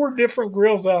have 4 different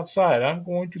grills outside. I'm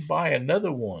going to buy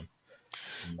another one.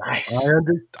 Nice.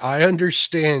 I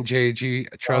understand, JG.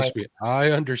 I Trust me, I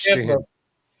have a, understand.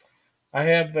 I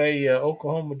have a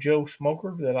Oklahoma Joe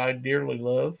smoker that I dearly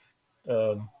love.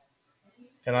 Um,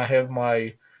 and I have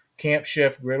my Camp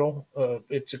Chef griddle.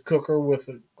 It's a cooker with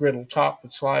a griddle top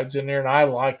that slides in there, and I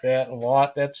like that a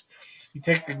lot. That's you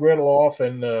take the griddle off,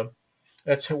 and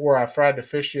that's where I fried the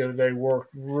fish the other day.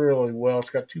 Worked really well.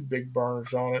 It's got 2 big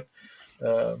burners on it.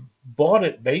 Bought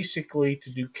it basically to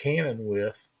do canning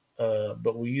with,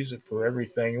 but we use it for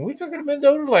everything. And we took it to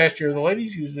Mendota last year. The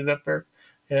ladies used it up there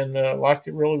and liked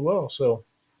it really well. So,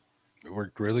 It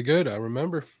worked really good. I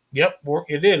remember. yep,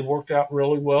 it did. Worked out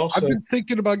really well. I've So been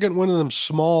thinking about getting one of them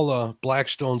small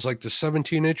Blackstones, like the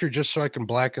 17-incher, just so I can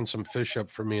blacken some fish up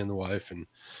for me and the wife and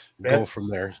go from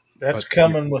that's there. that's But yeah,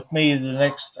 coming with me the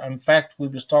next. In fact, we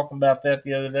was talking about that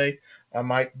the other day. I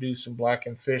might do some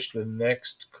blackened fish the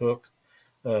next cook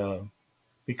uh,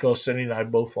 because Cindy and I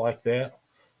both like that.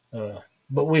 Uh,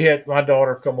 but we had my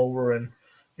daughter come over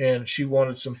and she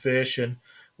wanted some fish, and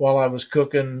while I was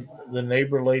cooking, the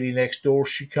neighbor lady next door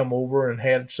she come over and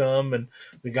had some, and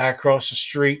the guy across the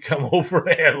street come over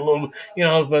and had a little.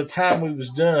 By the time we was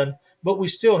done, but we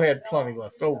still had plenty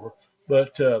left over.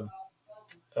 But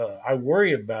I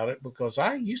worry about it because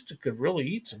I used to could really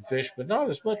eat some fish, but not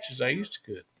as much as I used to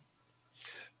could.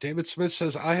 David Smith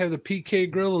says I have the PK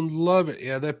grill and love it.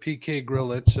 Yeah, that PK grill,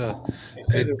 that's They say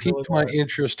they're it really piqued my nice.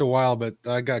 interest a while, but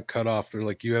I got cut off. They're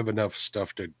like, you have enough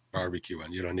stuff to barbecue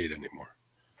on. You don't need any more.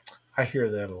 I hear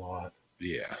that a lot.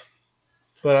 Yeah.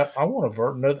 But I want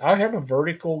a I have a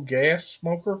vertical gas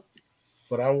smoker,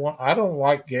 but I don't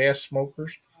like gas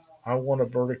smokers. I want a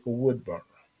vertical wood burner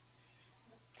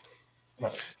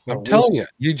for I'm whiskey. telling you,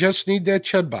 you just need that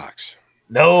chud box.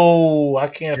 No, I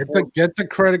can't afford. Get the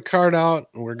credit card out,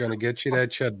 and we're gonna get you that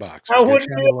chud box. I We'll get wouldn't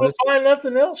you be on the able to list. buy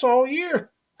nothing else all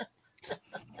year.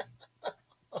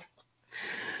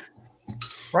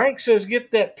 Frank says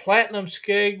get that platinum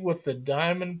skeg with the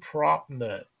diamond prop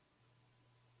nut.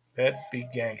 That'd be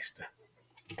gangsta.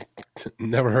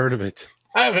 Never heard of it.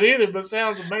 I haven't either, but it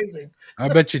sounds amazing. I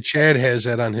bet you Chad has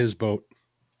that on his boat.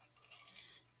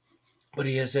 But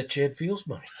he has that Chad Fields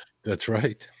money. That's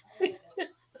right.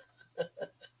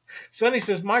 Sonny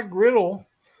says my griddle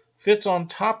fits on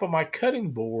top of my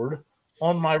cutting board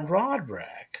on my rod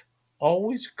rack.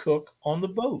 Always cook on the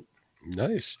boat.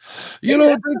 Nice. Hey, You know,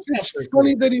 that does sound it's pretty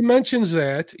funny cool. that he mentions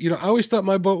that. You know, I always thought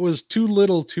my boat was too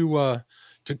little to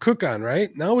cook on, right?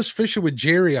 Now I was fishing with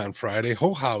Jerry on Friday,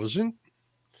 Hohausen,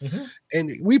 Hmm.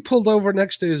 and we pulled over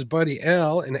next to his buddy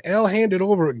Al, and Al handed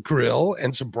over a grill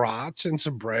and some brats and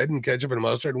some bread and ketchup and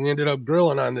mustard, and we ended up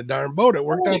grilling on the darn boat. It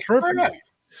worked Holy out crap! perfectly.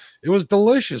 It was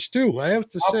delicious too, I have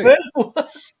to I say. bet it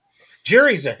was.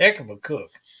 Jerry's a heck of a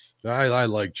cook. I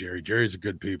like Jerry. Jerry's a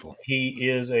good people. He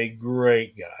is a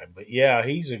great guy. But yeah,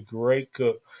 he's a great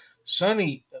cook.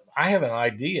 Sonny, I have an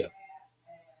idea.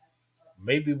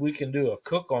 Maybe we can do a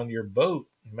cook on your boat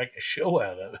and make a show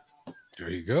out of it. There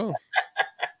you go.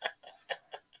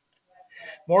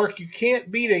 Mark, you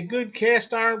can't beat a good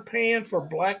cast iron pan for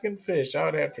blackened fish. I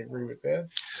would have to agree with that.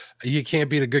 You can't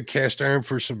beat a good cast iron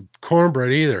for some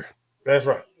cornbread either. That's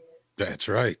right. That's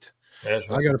right. That's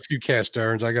I right. got a few cast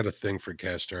irons. I got a thing for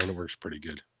cast iron. It works pretty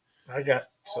good. I got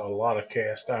a lot of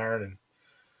cast iron, and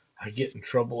I get in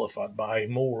trouble if I buy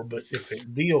more. But if a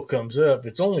deal comes up,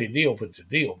 it's only a deal if it's a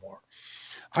deal, Mark.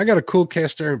 I got a cool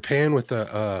cast iron pan with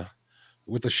a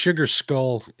sugar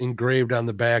skull engraved on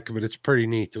the back of it. It's pretty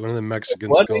neat. One of the Mexican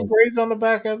What skulls. engraved on the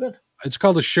back of it? It's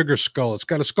called a sugar skull. It's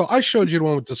got a skull. I showed you the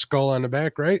one with the skull on the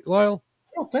back, right, Lyle?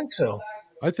 I don't think so.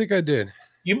 I think I did.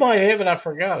 You might have it. I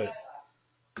forgot it.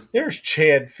 There's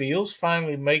Chad Fields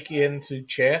finally making into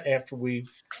chat after we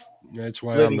That's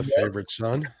why let I'm the him favorite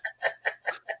son.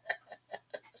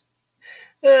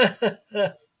 go.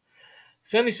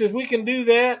 Sonny says we can do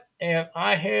that, and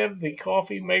I have the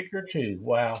coffee maker too.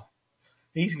 Wow,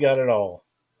 he's got it all.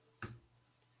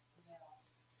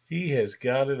 He has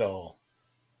got it all.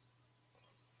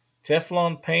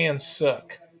 Teflon pans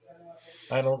suck.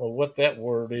 I don't know what that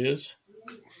word is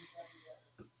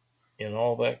and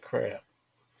all that crap.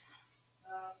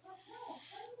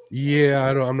 Yeah,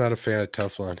 I'm not a fan of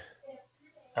Teflon.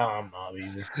 I'm not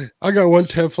either. I got one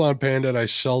Teflon pan that I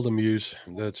seldom use.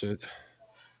 That's it.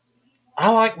 I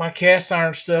like my cast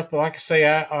iron stuff, but like I say,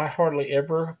 I hardly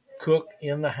ever cook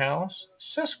in the house.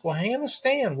 Susquehanna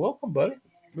Stan, welcome, buddy.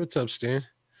 What's up, Stan?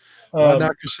 Rod Um,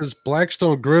 Knocker says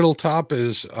Blackstone griddle top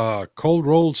is cold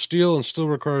rolled steel and still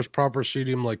requires proper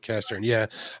seating like cast iron. Yeah,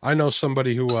 I know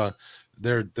somebody who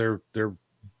their their their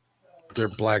their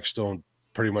Blackstone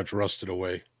pretty much rusted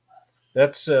away.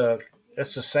 that's uh,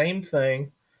 that's the same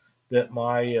thing that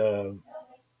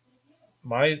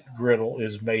my griddle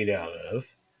is made out of.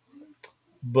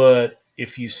 But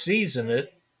if you season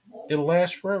it, it'll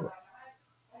last forever.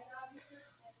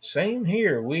 Same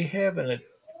here. We have an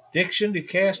addiction to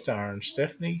cast iron.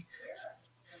 Stephanie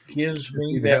gives Give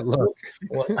me me that that look.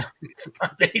 look. What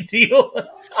Friday deal?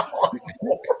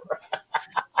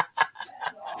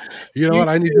 You know You what?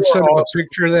 I need to two are send him a awesome.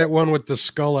 picture of that one with the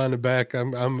skull on the back. I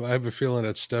have a feeling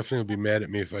that Stephanie will be mad at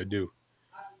me if I do.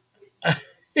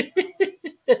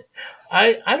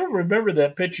 I don't remember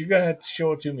that picture. You're gonna have to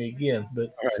show it to me again.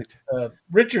 But All right.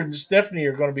 Richard and Stephanie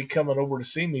are going to be coming over to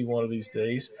see me one of these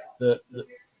days.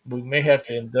 We may have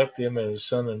to induct them as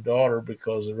son and daughter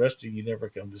because the rest of you never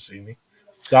come to see me.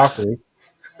 Doctor,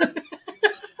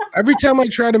 Every time I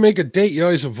try to make a date, you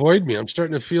always avoid me. I'm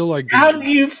starting to feel like how do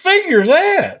you figure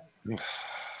that?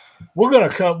 We're gonna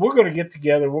come. We're gonna get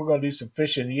together. We're gonna do some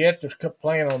fishing. You have to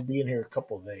plan on being here a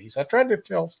couple of days. I tried to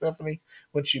tell Stephanie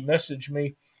when she messaged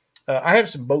me. I have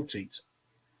some boat seats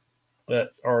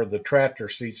that are the tractor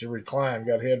seats that recline,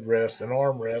 got headrest and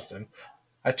armrest, and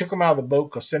I took them out of the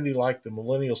boat because Cindy liked the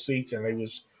millennial seats, and they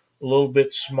was a little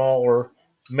bit smaller,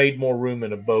 made more room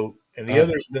in a boat. And the uh,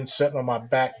 others been sitting on my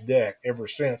back deck ever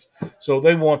since. So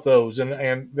they want those,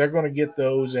 and they're going to get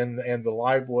those and the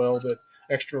live well that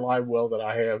extra live well that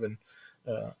I have. And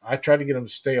I tried to get them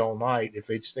to stay all night. If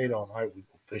they'd stayed all night, we'd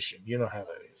go fishing. You know how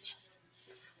that is.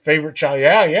 Favorite child?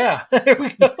 Yeah, yeah. Here we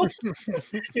go.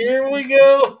 Here we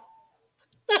go.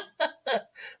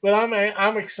 But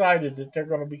I'm excited that they're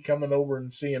going to be coming over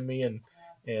and seeing me, and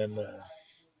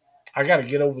I got to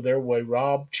get over their way.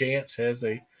 Rob Chance has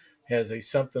a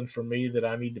something for me that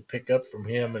I need to pick up from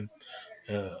him, and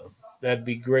that'd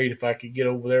be great if I could get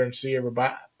over there and see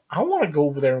everybody. I want to go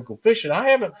over there and go fishing. I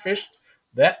haven't fished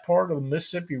that part of the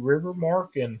Mississippi River,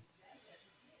 Mark, in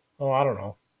I don't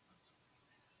know,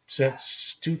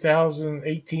 since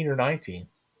 2018 or 19.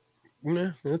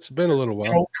 Yeah, it's been a little You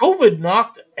while. know, COVID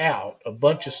knocked out a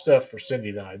bunch of stuff for Cindy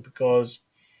and I because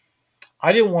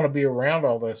I didn't want to be around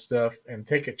all that stuff and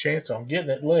take a chance on getting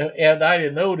it. And I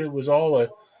didn't know it was all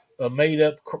a made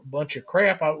up bunch of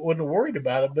crap. I wasn't worried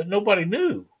about it, but nobody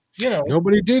knew. You know,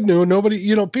 Nobody did know.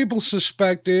 Nobody, people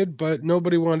suspected, but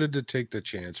nobody wanted to take the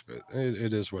chance. But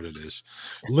it is what it is.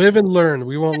 Live and learn.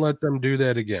 We won't let them do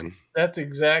that again. that's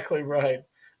exactly right.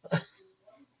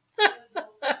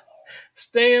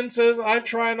 Stan says, I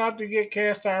try not to get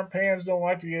cast iron pans, don't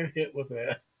like to get hit with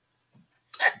that.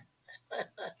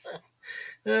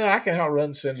 I can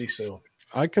outrun Cindy, so.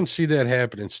 I can see that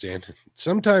happening, Stan.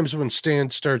 Sometimes when Stan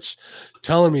starts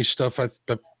telling me stuff, I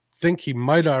think he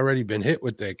might already been hit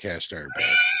with that cast iron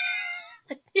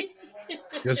pan.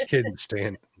 Just kidding,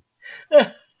 Stan.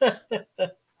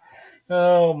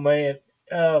 Oh, man.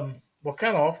 We're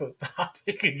kind of off the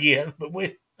topic again, but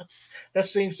that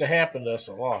seems to happen to us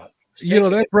a lot.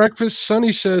 That breakfast,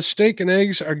 Sonny says steak and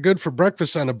eggs are good for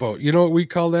breakfast on a boat. You know what we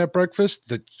call that breakfast?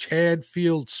 The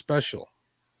Chadfield Special.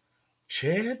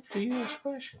 Chadfield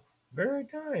Special. Very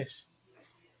nice.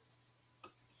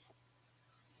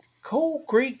 Cold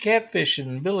Creek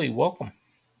Catfishing. Billy, welcome.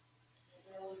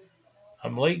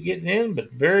 I'm late getting in,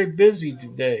 but very busy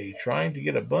today, trying to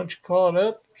get a bunch caught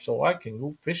up so I can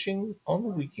go fishing on the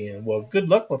weekend. Well, good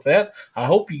luck with that. I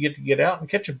hope you get to get out and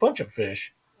catch a bunch of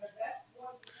fish.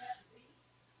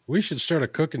 We should start a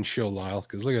cooking show, Lyle,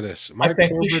 because look at this. I My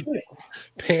think we cornbread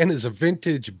should. pan is a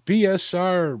vintage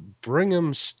BSR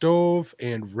Brigham stove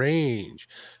and range.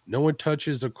 No one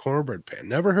touches the cornbread pan.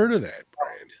 Never heard of that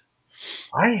brand.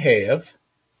 I have.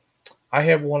 I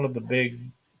have one of the big,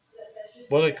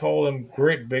 what do they call them,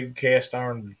 great big cast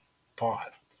iron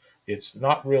pot. It's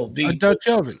not real A deep, but Dutch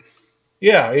oven.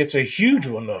 yeah, it's a huge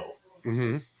one though.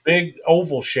 Mm-hmm. Big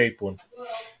oval shaped one.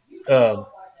 Um,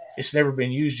 it's never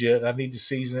been used yet. I need to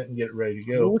season it and get it ready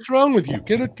to Well, go. what's wrong with you?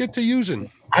 Get to using.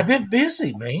 I've been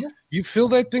busy, man. You fill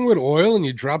that thing with oil and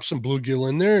you drop some bluegill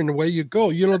in there, and away you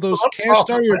go. Those I'm cast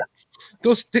talking iron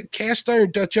about. cast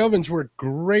iron Dutch ovens work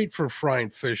great for frying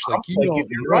fish, I'm like you thinking don't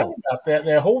you're right know. about that.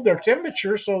 They hold their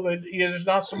temperature so that there's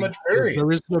not so much variance.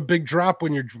 There isn't a big drop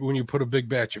when you put a big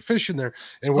batch of fish in there.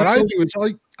 And what But I those, do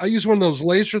is I use one of those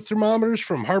laser thermometers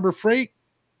from Harbor Freight.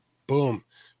 Boom.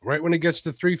 Right when it gets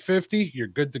to 350, you're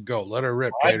good to go. Let her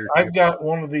rip, Tater. I've got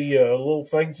one of the little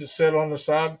things that sit on the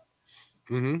side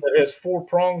Mm-hmm. that has four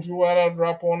prongs go out. I'll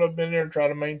drop one of them in there and try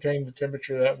to maintain the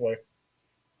temperature that way.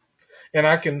 And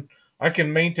I can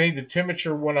maintain the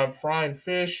temperature when I'm frying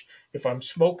fish. If I'm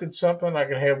smoking something, I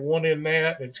can have one in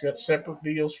that. It's got separate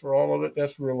deals for all of it.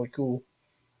 That's really cool.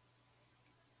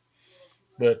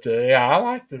 But yeah, I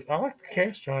like the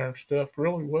cast iron stuff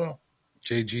really well.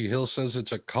 JG Hill says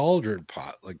it's a cauldron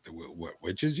pot, like the what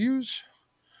witches use.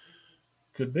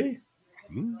 Could be.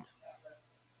 Hmm.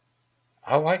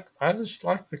 I just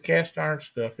like the cast iron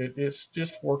stuff. It's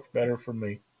just works better for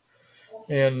me.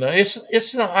 And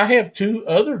it's not. I have two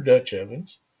other Dutch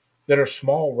ovens that are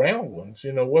small round ones.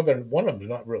 Whether one of them's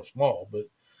not real small,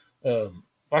 but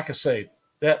like I say,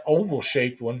 that oval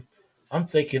shaped one. I'm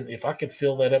thinking if I could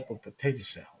fill that up with potato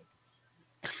salad,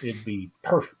 it'd be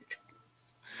perfect.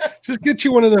 Just get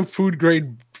you one of them food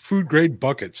grade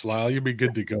buckets, Lyle. You'll be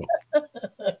good to go.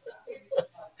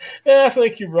 Yeah, I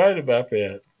think you're right about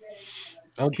that.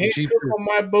 Uncle Can't G. cook on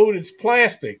my boat. It's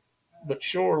plastic, but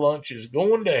shore lunch is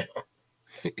going down.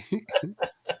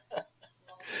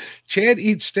 Chad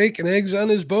eats steak and eggs on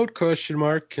his boat? Question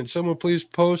mark. Can someone please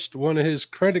post one of his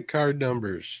credit card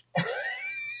numbers?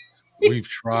 We've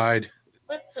tried.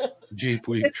 Jeep,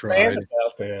 we've It's mad tried.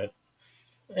 about that.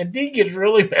 And D gets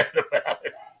really mad about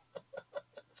it.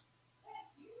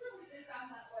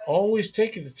 Always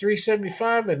take it to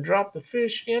 375 and drop the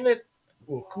fish in it.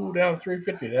 Will cool down to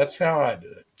 350. That's how I do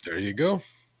it. There you go.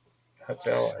 That's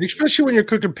how I do it. Especially when you're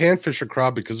cooking panfish or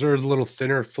craw, because they're a little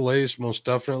thinner fillets, most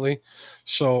definitely.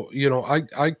 So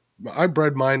I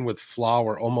bread mine with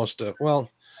flour, almost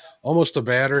a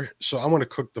batter. So I want to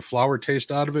cook the flour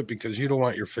taste out of it because you don't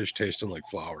want your fish tasting like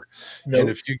flour. And Nope.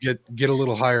 if you get a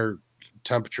little higher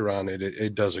temperature on it,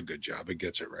 it does a good job. It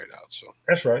gets it right out. So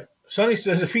That's right. Sonny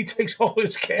says if he takes all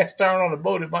his cast iron on the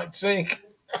boat, it might sink.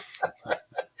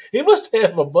 He must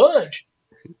have a bunch.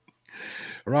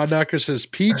 Rod Knocker says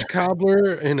peach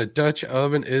cobbler in a Dutch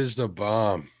oven is the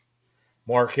bomb.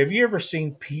 Mark, have you ever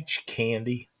seen peach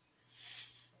candy?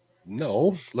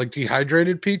 No, like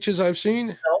dehydrated peaches I've seen.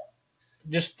 No,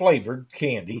 just flavored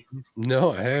candy.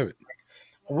 No, I haven't.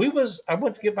 I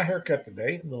went to get my hair cut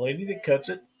today, and the lady that cuts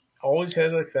it always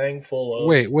has a thing full of.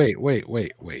 Wait.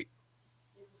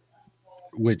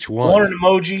 Which You one? want an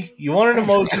emoji? You want an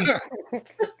emoji?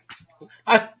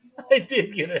 I, I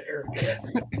did get a haircut.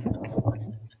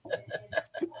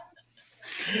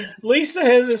 Lisa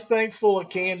has this thing full of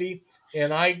candy,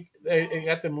 and I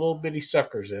got them little bitty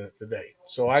suckers in it today.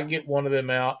 So I get one of them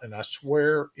out, and I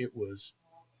swear it was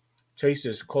tastes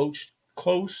as close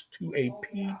to a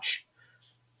peach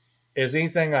as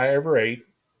anything I ever ate.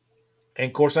 And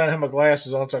of course, I didn't have my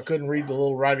glasses on, so I couldn't read the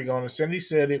little writing on it. Cindy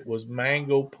said it was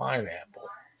mango pineapple.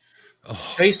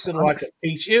 Oh, Tasted like a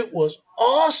peach. It was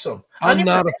awesome. I I'm never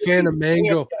had not a a fan piece of of candy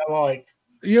mango. I liked.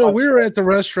 Like, We were at the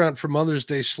restaurant for Mother's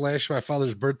Day / my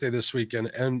father's birthday this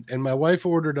weekend, and my wife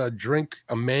ordered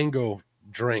a mango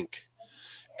drink.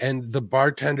 And the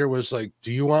bartender was like,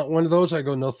 "Do you want one of those?" I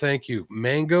go, "No, thank you."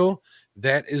 Mango,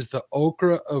 that is the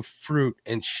okra of fruit.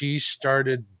 And she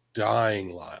started dying,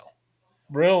 Lyle.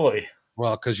 really?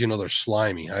 Well, because they're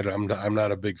slimy. I'm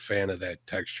not a big fan of that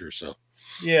texture. So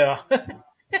Yeah.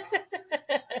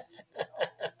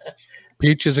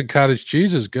 peaches and cottage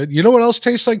cheese is good. You know what else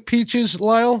tastes like peaches,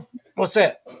 Lyle? What's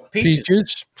that?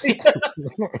 Peaches. Peaches.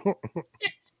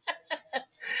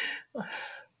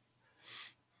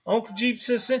 Uncle Jeep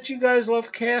says, since you guys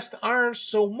love cast iron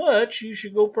so much, you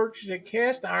should go purchase a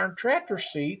cast iron tractor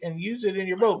seat and use it in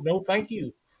your boat. No, thank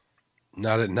you.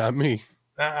 Not me.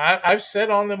 I've sat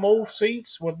on them old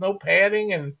seats with no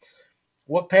padding, and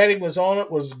what padding was on it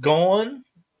was gone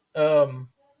on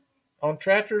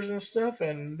tractors and stuff,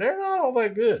 and they're not all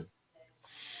that good.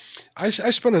 I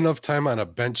spent enough time on a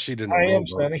bench seat in a I am,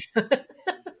 rowboat. Sonny.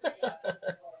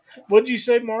 What'd you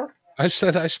say, Mark? I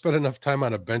said I spent enough time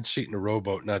on a bench seat in a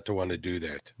rowboat not to want to do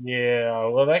that. Yeah,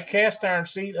 well, that cast iron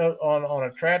seat on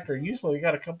a tractor usually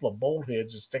got a couple of bolt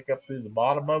heads that stick up through the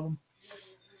bottom of them.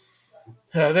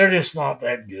 They're just not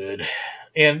that good,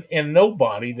 and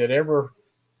nobody that ever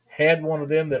had one of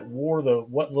them that wore the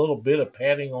what little bit of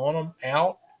padding on them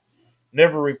out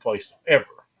never replaced them ever.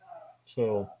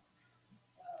 So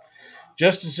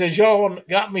Justin says y'all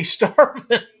got me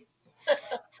starving.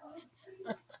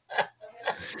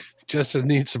 Justin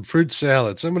needs some fruit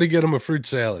salad. Somebody get him a fruit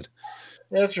salad.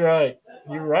 That's right.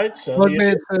 You're right, Sonny. It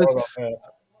Mudman is says, hard on that.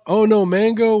 "Oh no,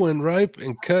 mango when ripe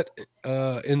and cut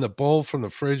in the bowl from the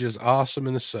fridge is awesome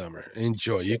in the summer.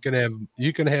 Enjoy. You can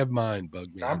have mine, I'm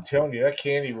Bugman." telling you, that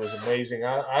candy was amazing.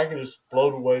 I can just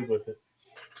blown away with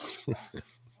it.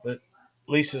 But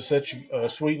Lisa's such a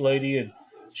sweet lady, and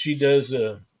she does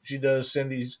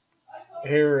Cindy's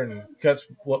hair and cuts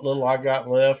what little I got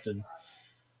left, and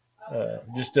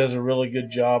just does a really good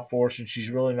job for us. And she's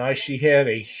really nice. She had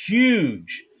a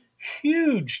huge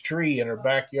tree in her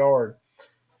backyard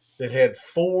that had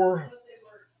four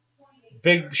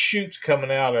big shoots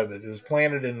coming out of it. It was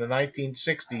planted in the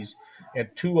 1960s, and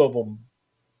two of them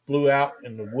blew out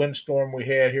in the windstorm we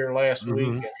had here last week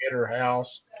Mm-hmm. and hit her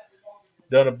house.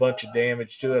 Done a bunch of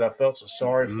damage to it. I felt so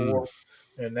sorry Mm. for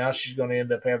her, and now she's going to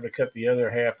end up having to cut the other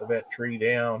half of that tree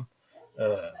down.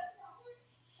 Uh,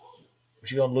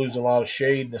 she's going to lose a lot of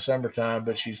shade in the summertime,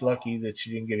 but she's lucky that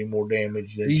she didn't get any more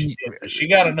damage than she E- did. But she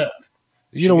got enough.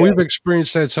 She got We've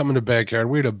experienced that something in the backyard.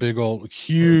 We had a big old,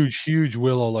 huge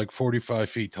willow, like 45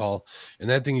 feet tall, and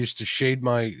that thing used to shade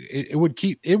it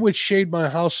would shade my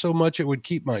house so much it would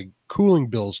keep my cooling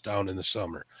bills down in the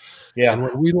summer. And yeah.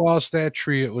 when we lost that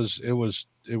tree, it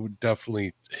would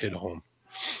definitely hit home.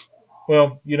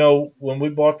 Well, when we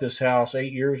bought this house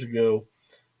 8 years ago,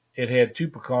 it had two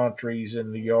pecan trees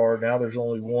in the yard. Now there's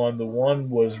only one. The one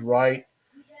was right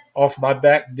off my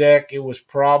back deck. It was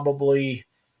probably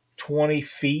 20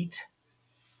 feet,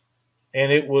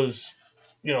 and it was,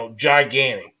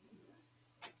 gigantic.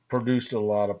 Produced a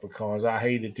lot of pecans. I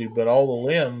hated to, but all the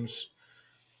limbs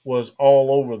was all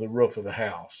over the roof of the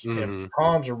house. And Hmm.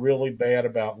 pecans are really bad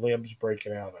about limbs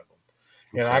breaking out of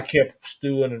them. And I Okay. kept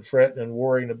stewing and fretting and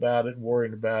worrying about it and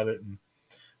worrying about it. And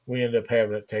we ended up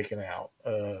having it taken out.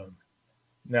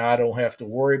 Now I don't have to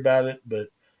worry about it, but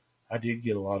I did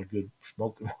get a lot of good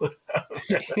smoking wood out of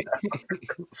it.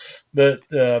 But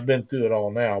I've been through it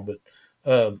all now. But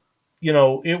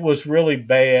it was really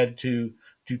bad to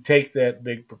take that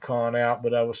big pecan out.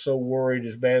 But I was so worried,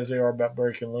 as bad as they are about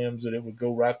breaking limbs, that it would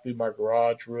go right through my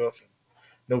garage roof.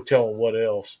 no telling what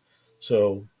else.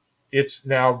 So it's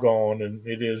now gone, and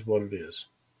it is what it is.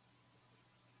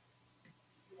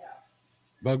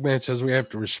 Bugman says we have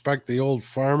to respect the old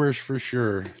farmers for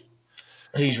sure.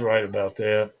 He's right about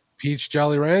that. Peach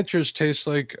Jolly Ranchers taste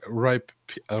like a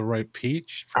ripe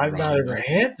peach from I've not ever Rhonda.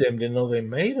 had them. Didn't know they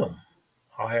made them.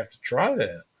 I'll have to try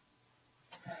that.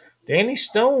 Danny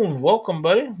Stone, welcome,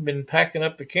 buddy. Been packing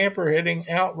up the camper, heading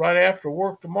out right after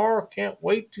work tomorrow. Can't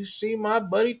wait to see my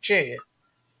buddy Chad.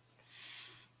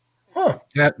 Huh.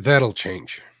 That'll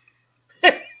change.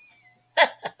 Got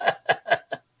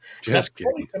Just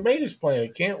 20 kidding. tomatoes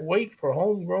planted. Can't wait for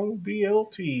homegrown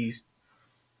BLTs.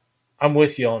 I'm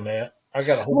with you on that. I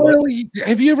got a whole bunch. Well,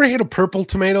 have you ever had a purple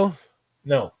tomato?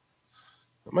 No.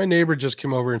 My neighbor just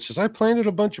came over and says, I planted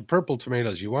a bunch of purple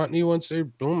tomatoes. You want any once they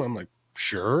bloom? I'm like,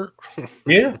 sure.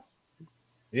 Yeah.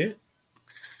 Yeah.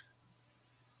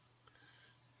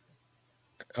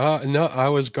 No, I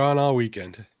was gone all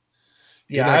weekend. Did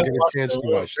Yeah, I not get a watched chance a to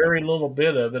little, watch that. very little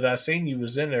bit of it. I seen you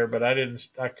was in there, but I didn't.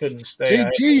 I couldn't stay.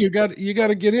 JG, you got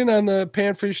to get in on the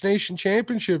Panfish Nation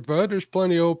Championship, bud. There's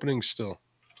plenty of openings still.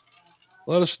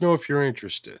 Let us know if you're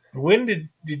interested. When did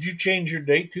you change your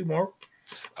date to, Mark?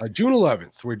 June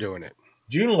 11th, we're doing it.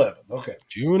 June 11th. Okay.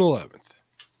 June 11th.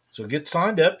 So get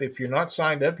signed up. If you're not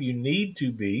signed up, you need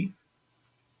to be.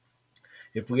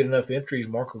 If we get enough entries,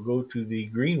 Mark will go to the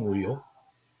green wheel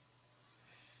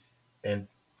and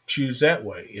choose that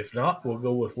way. If not, we'll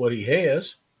go with what he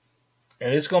has,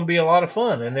 and it's going to be a lot of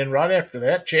fun. And then right after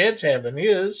that, Chad's having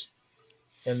his,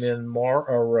 and then Josh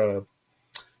will be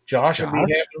Josh, having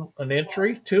an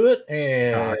entry to it,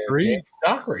 and James Dockery.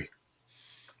 Dockery.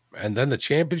 And then the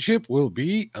championship will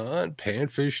be on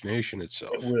Panfish Nation It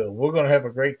itself. will. We're going to have a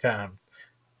great time.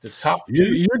 The top You're,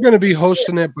 two. you're going to be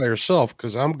hosting that by yourself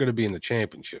because I'm going to be in the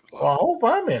championship Well, I lot. hope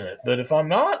I'm in it, but if I'm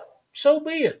not, so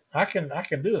be it. I can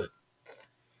do it.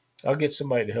 I'll get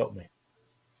somebody to help me.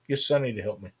 Get Sonny to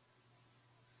help me.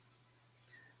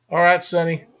 All right,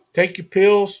 Sonny, take your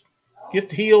pills, get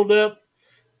healed up.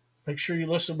 Make sure you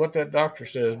listen to what that doctor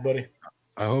says, buddy.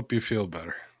 I hope you feel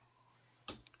better.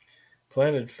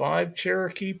 Planted 5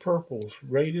 Cherokee purples,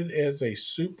 rated as a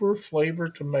super flavor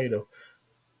tomato.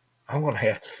 I'm going to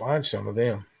have to find some of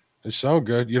them. They sound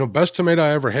good. Best tomato I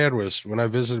ever had was when I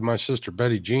visited my sister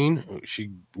Betty Jean. She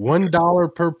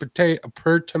 $1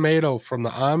 per tomato from the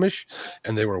Amish,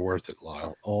 and they were worth it,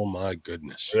 Lyle. Oh my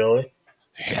goodness. Really?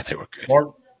 Yeah, they were good.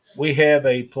 Mark, we have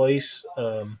a place, I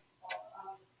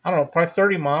don't know, probably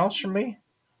 30 miles from me.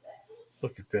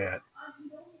 Look at that.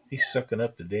 He's sucking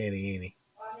up to Danny, ain't he?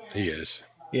 He is.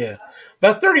 Yeah.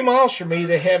 About 30 miles from me,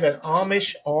 they have an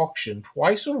Amish auction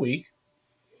twice a week.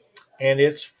 And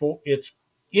it's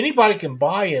anybody can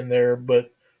buy in there,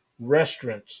 but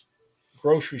restaurants,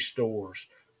 grocery stores,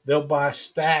 they'll buy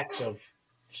stacks of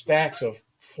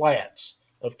flats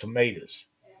of tomatoes.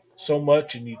 So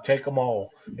much, and you take them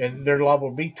all. And there's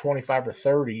liable to be 25 or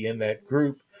 30 in that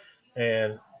group,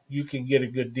 and you can get a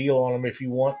good deal on them if you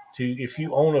want to. If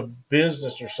you own a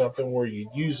business or something where you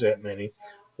use that many,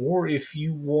 or if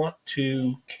you want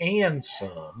to can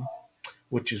some,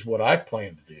 which is what I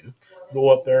plan to do, go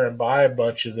up there and buy a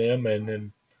bunch of them, and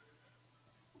then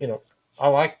you know I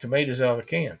like tomatoes out of the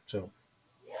can, so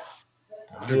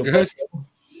I They're do a bunch good. of them.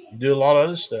 Do a lot of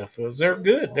other stuff. They're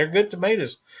good. They're good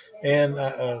tomatoes, and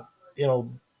you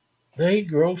know they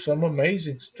grow some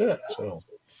amazing stuff. So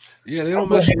Yeah, they I'll don't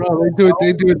go mess ahead and around.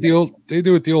 They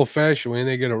do it the old fashioned way and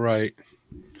they get it right.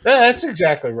 That's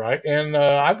exactly right. And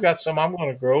I've got some I'm going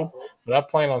to grow, but I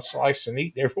plan on slicing and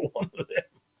eating every one of them.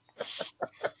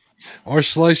 Or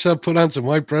slice up, put on some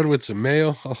white bread with some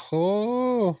mayo.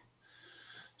 Oh, Yep,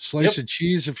 slice of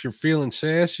cheese if you're feeling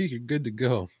sassy, you're good to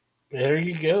go. there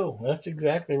you go. That's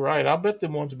exactly right. I bet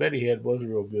them ones Betty had was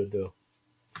real good though.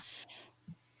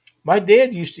 My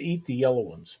dad used to eat the yellow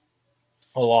ones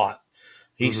a lot.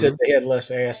 He said Hmm. they had less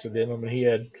acid in them, and he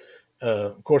had.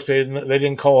 Of course, they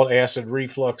didn't call it acid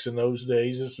reflux in those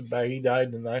days. This was back, he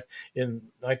died in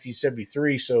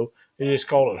 1973, so they just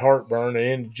called it heartburn and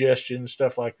indigestion and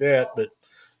stuff like that. But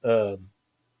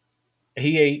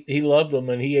he loved them,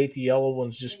 and he ate the yellow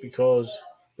ones just because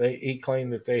he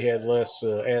claimed that they had less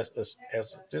acidity.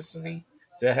 Is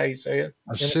that how you say it?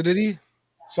 Acidity,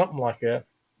 Something like that.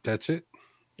 that's it.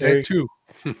 There. That too.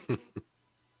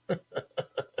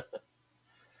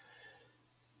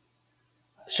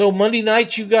 So Monday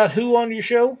night, you got who on your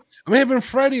show? I'm having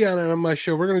Freddie on my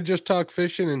show. We're gonna just talk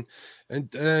fishing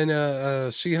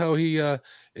and see how he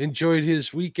enjoyed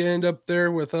his weekend up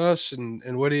there with us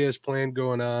and what he has planned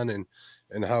going on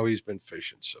and how he's been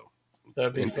fishing. So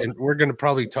That'd be fun. and we're gonna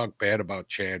probably talk bad about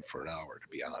Chad for an hour, to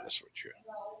be honest with you,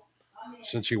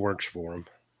 since he works for him.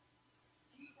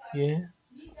 Yeah,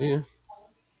 Yeah,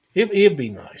 it'd be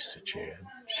nice to Chad.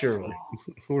 Surely.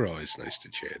 we're always nice to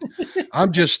Chad.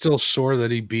 I'm just still sore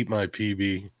that he beat my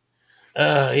PB.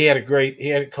 He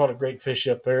had caught a great fish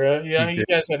up there. He Yeah, you did.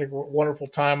 guys had a wonderful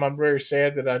time. I'm very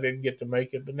sad that I didn't get to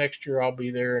make it, but next year I'll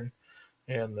be there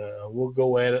and we'll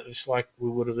go at it just like we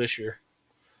would have this year.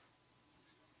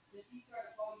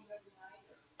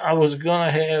 I was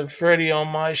gonna have Freddie on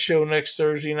my show next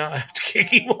Thursday night. I have to kick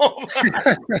him off.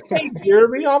 Hey,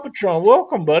 Jeremy Alpatron,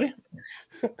 welcome, buddy.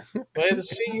 Glad to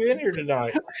see you in here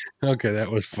tonight. Okay,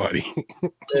 that was funny.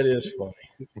 That is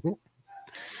funny.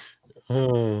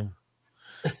 Uh,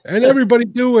 and everybody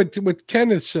do what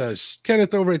Kenneth says.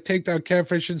 Kenneth over at Takedown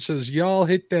Catfishing says, "Y'all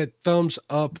hit that thumbs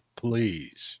up,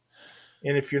 please."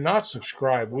 And if you're not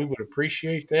subscribed, we would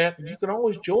appreciate that. You can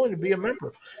always join and be a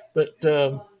member. But,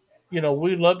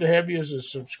 we'd love to have you as a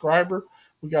subscriber.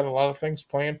 We got a lot of things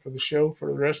planned for the show for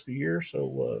the rest of the year.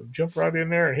 So jump right in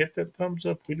there and hit that thumbs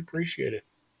up. We'd appreciate it.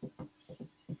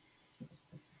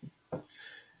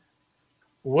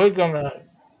 We're going to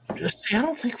just see, I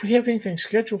don't think we have anything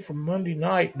scheduled for Monday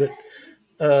night, but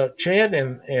Chad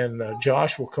and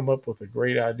Josh will come up with a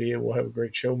great idea. We'll have a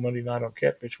great show Monday night on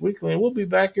Catfish Weekly, and we'll be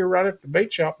back here right at the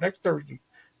bait shop next Thursday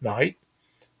night.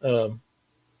 Um,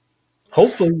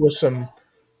 Hopefully with some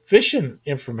fishing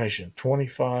information.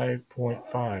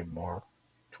 25.5, Mark.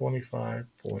 25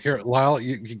 point. Here, Lyle,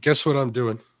 you guess what I'm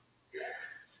doing?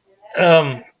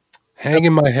 Um,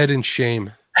 Hanging my head in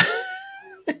shame.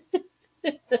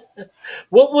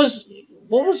 what was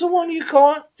the one you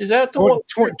caught? Is that the one?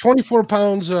 24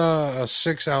 pounds,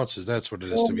 6 ounces. That's what it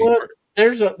is Well, to be. what?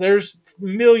 There's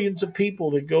millions of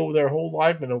people that go their whole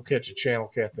life and don't catch a channel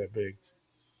cat that big.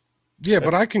 Yeah,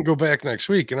 but I can go back next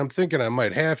week, and I'm thinking I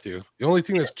might have to. The only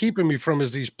thing that's keeping me from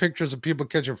is these pictures of people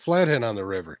catching flathead on the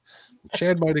river.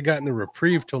 Chad might have gotten a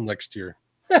reprieve till next year.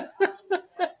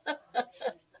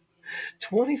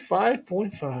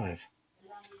 25.5.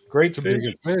 Great It's a fish.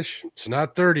 big fish. It's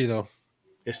not 30 though.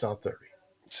 It's not 30.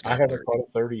 It's I not haven't 30. caught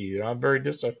a 30 either. I'm very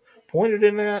disappointed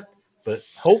in that, but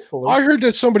hopefully I heard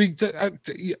that somebody,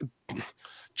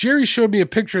 Jerry showed me a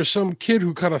picture of some kid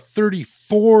who caught a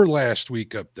 34 last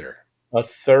week up there. a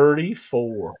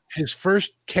 34. His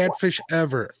first catfish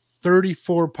ever,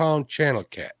 34-pound channel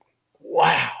cat.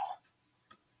 Wow.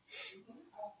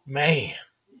 Man.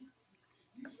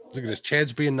 Look at this.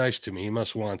 Chad's being nice to me. He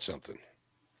must want something.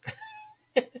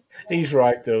 He's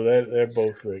right, though. They're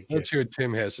both great Let's kids. hear what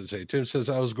Tim has to say. Tim says,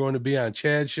 I was going to be on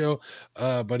Chad's show,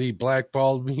 but he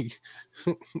blackballed me.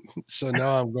 So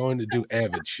now I'm going to do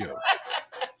Avid's show.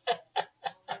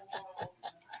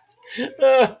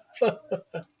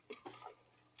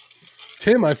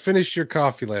 Tim, I finished your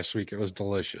coffee last week. It was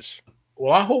delicious.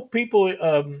 Well, I hope people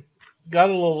got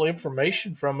a little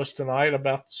information from us tonight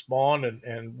about the spawn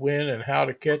and when and how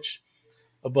to catch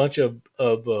a bunch of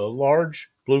large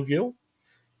bluegill.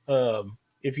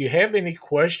 If you have any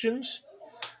questions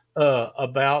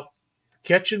about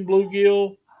catching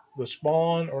bluegill, the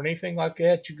spawn, or anything like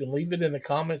that, you can leave it in the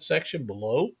comment section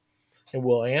below, and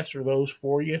we'll answer those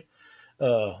for you.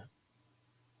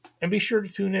 And be sure to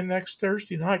tune in next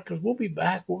Thursday night because we'll be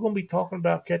back. We're going to be talking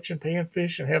about catching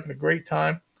panfish and having a great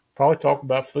time. Probably talking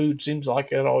about food. Seems like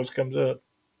that always comes up.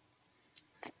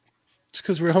 It's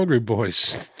because we're hungry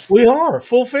boys. We are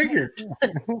full figured.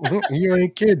 You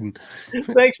ain't kidding.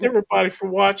 Thanks everybody for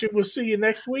watching. We'll see you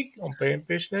next week on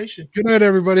Panfish Nation. Good night,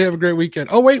 everybody. Have a great weekend.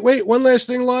 Oh, wait. One last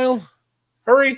thing, Lyle. Hurry.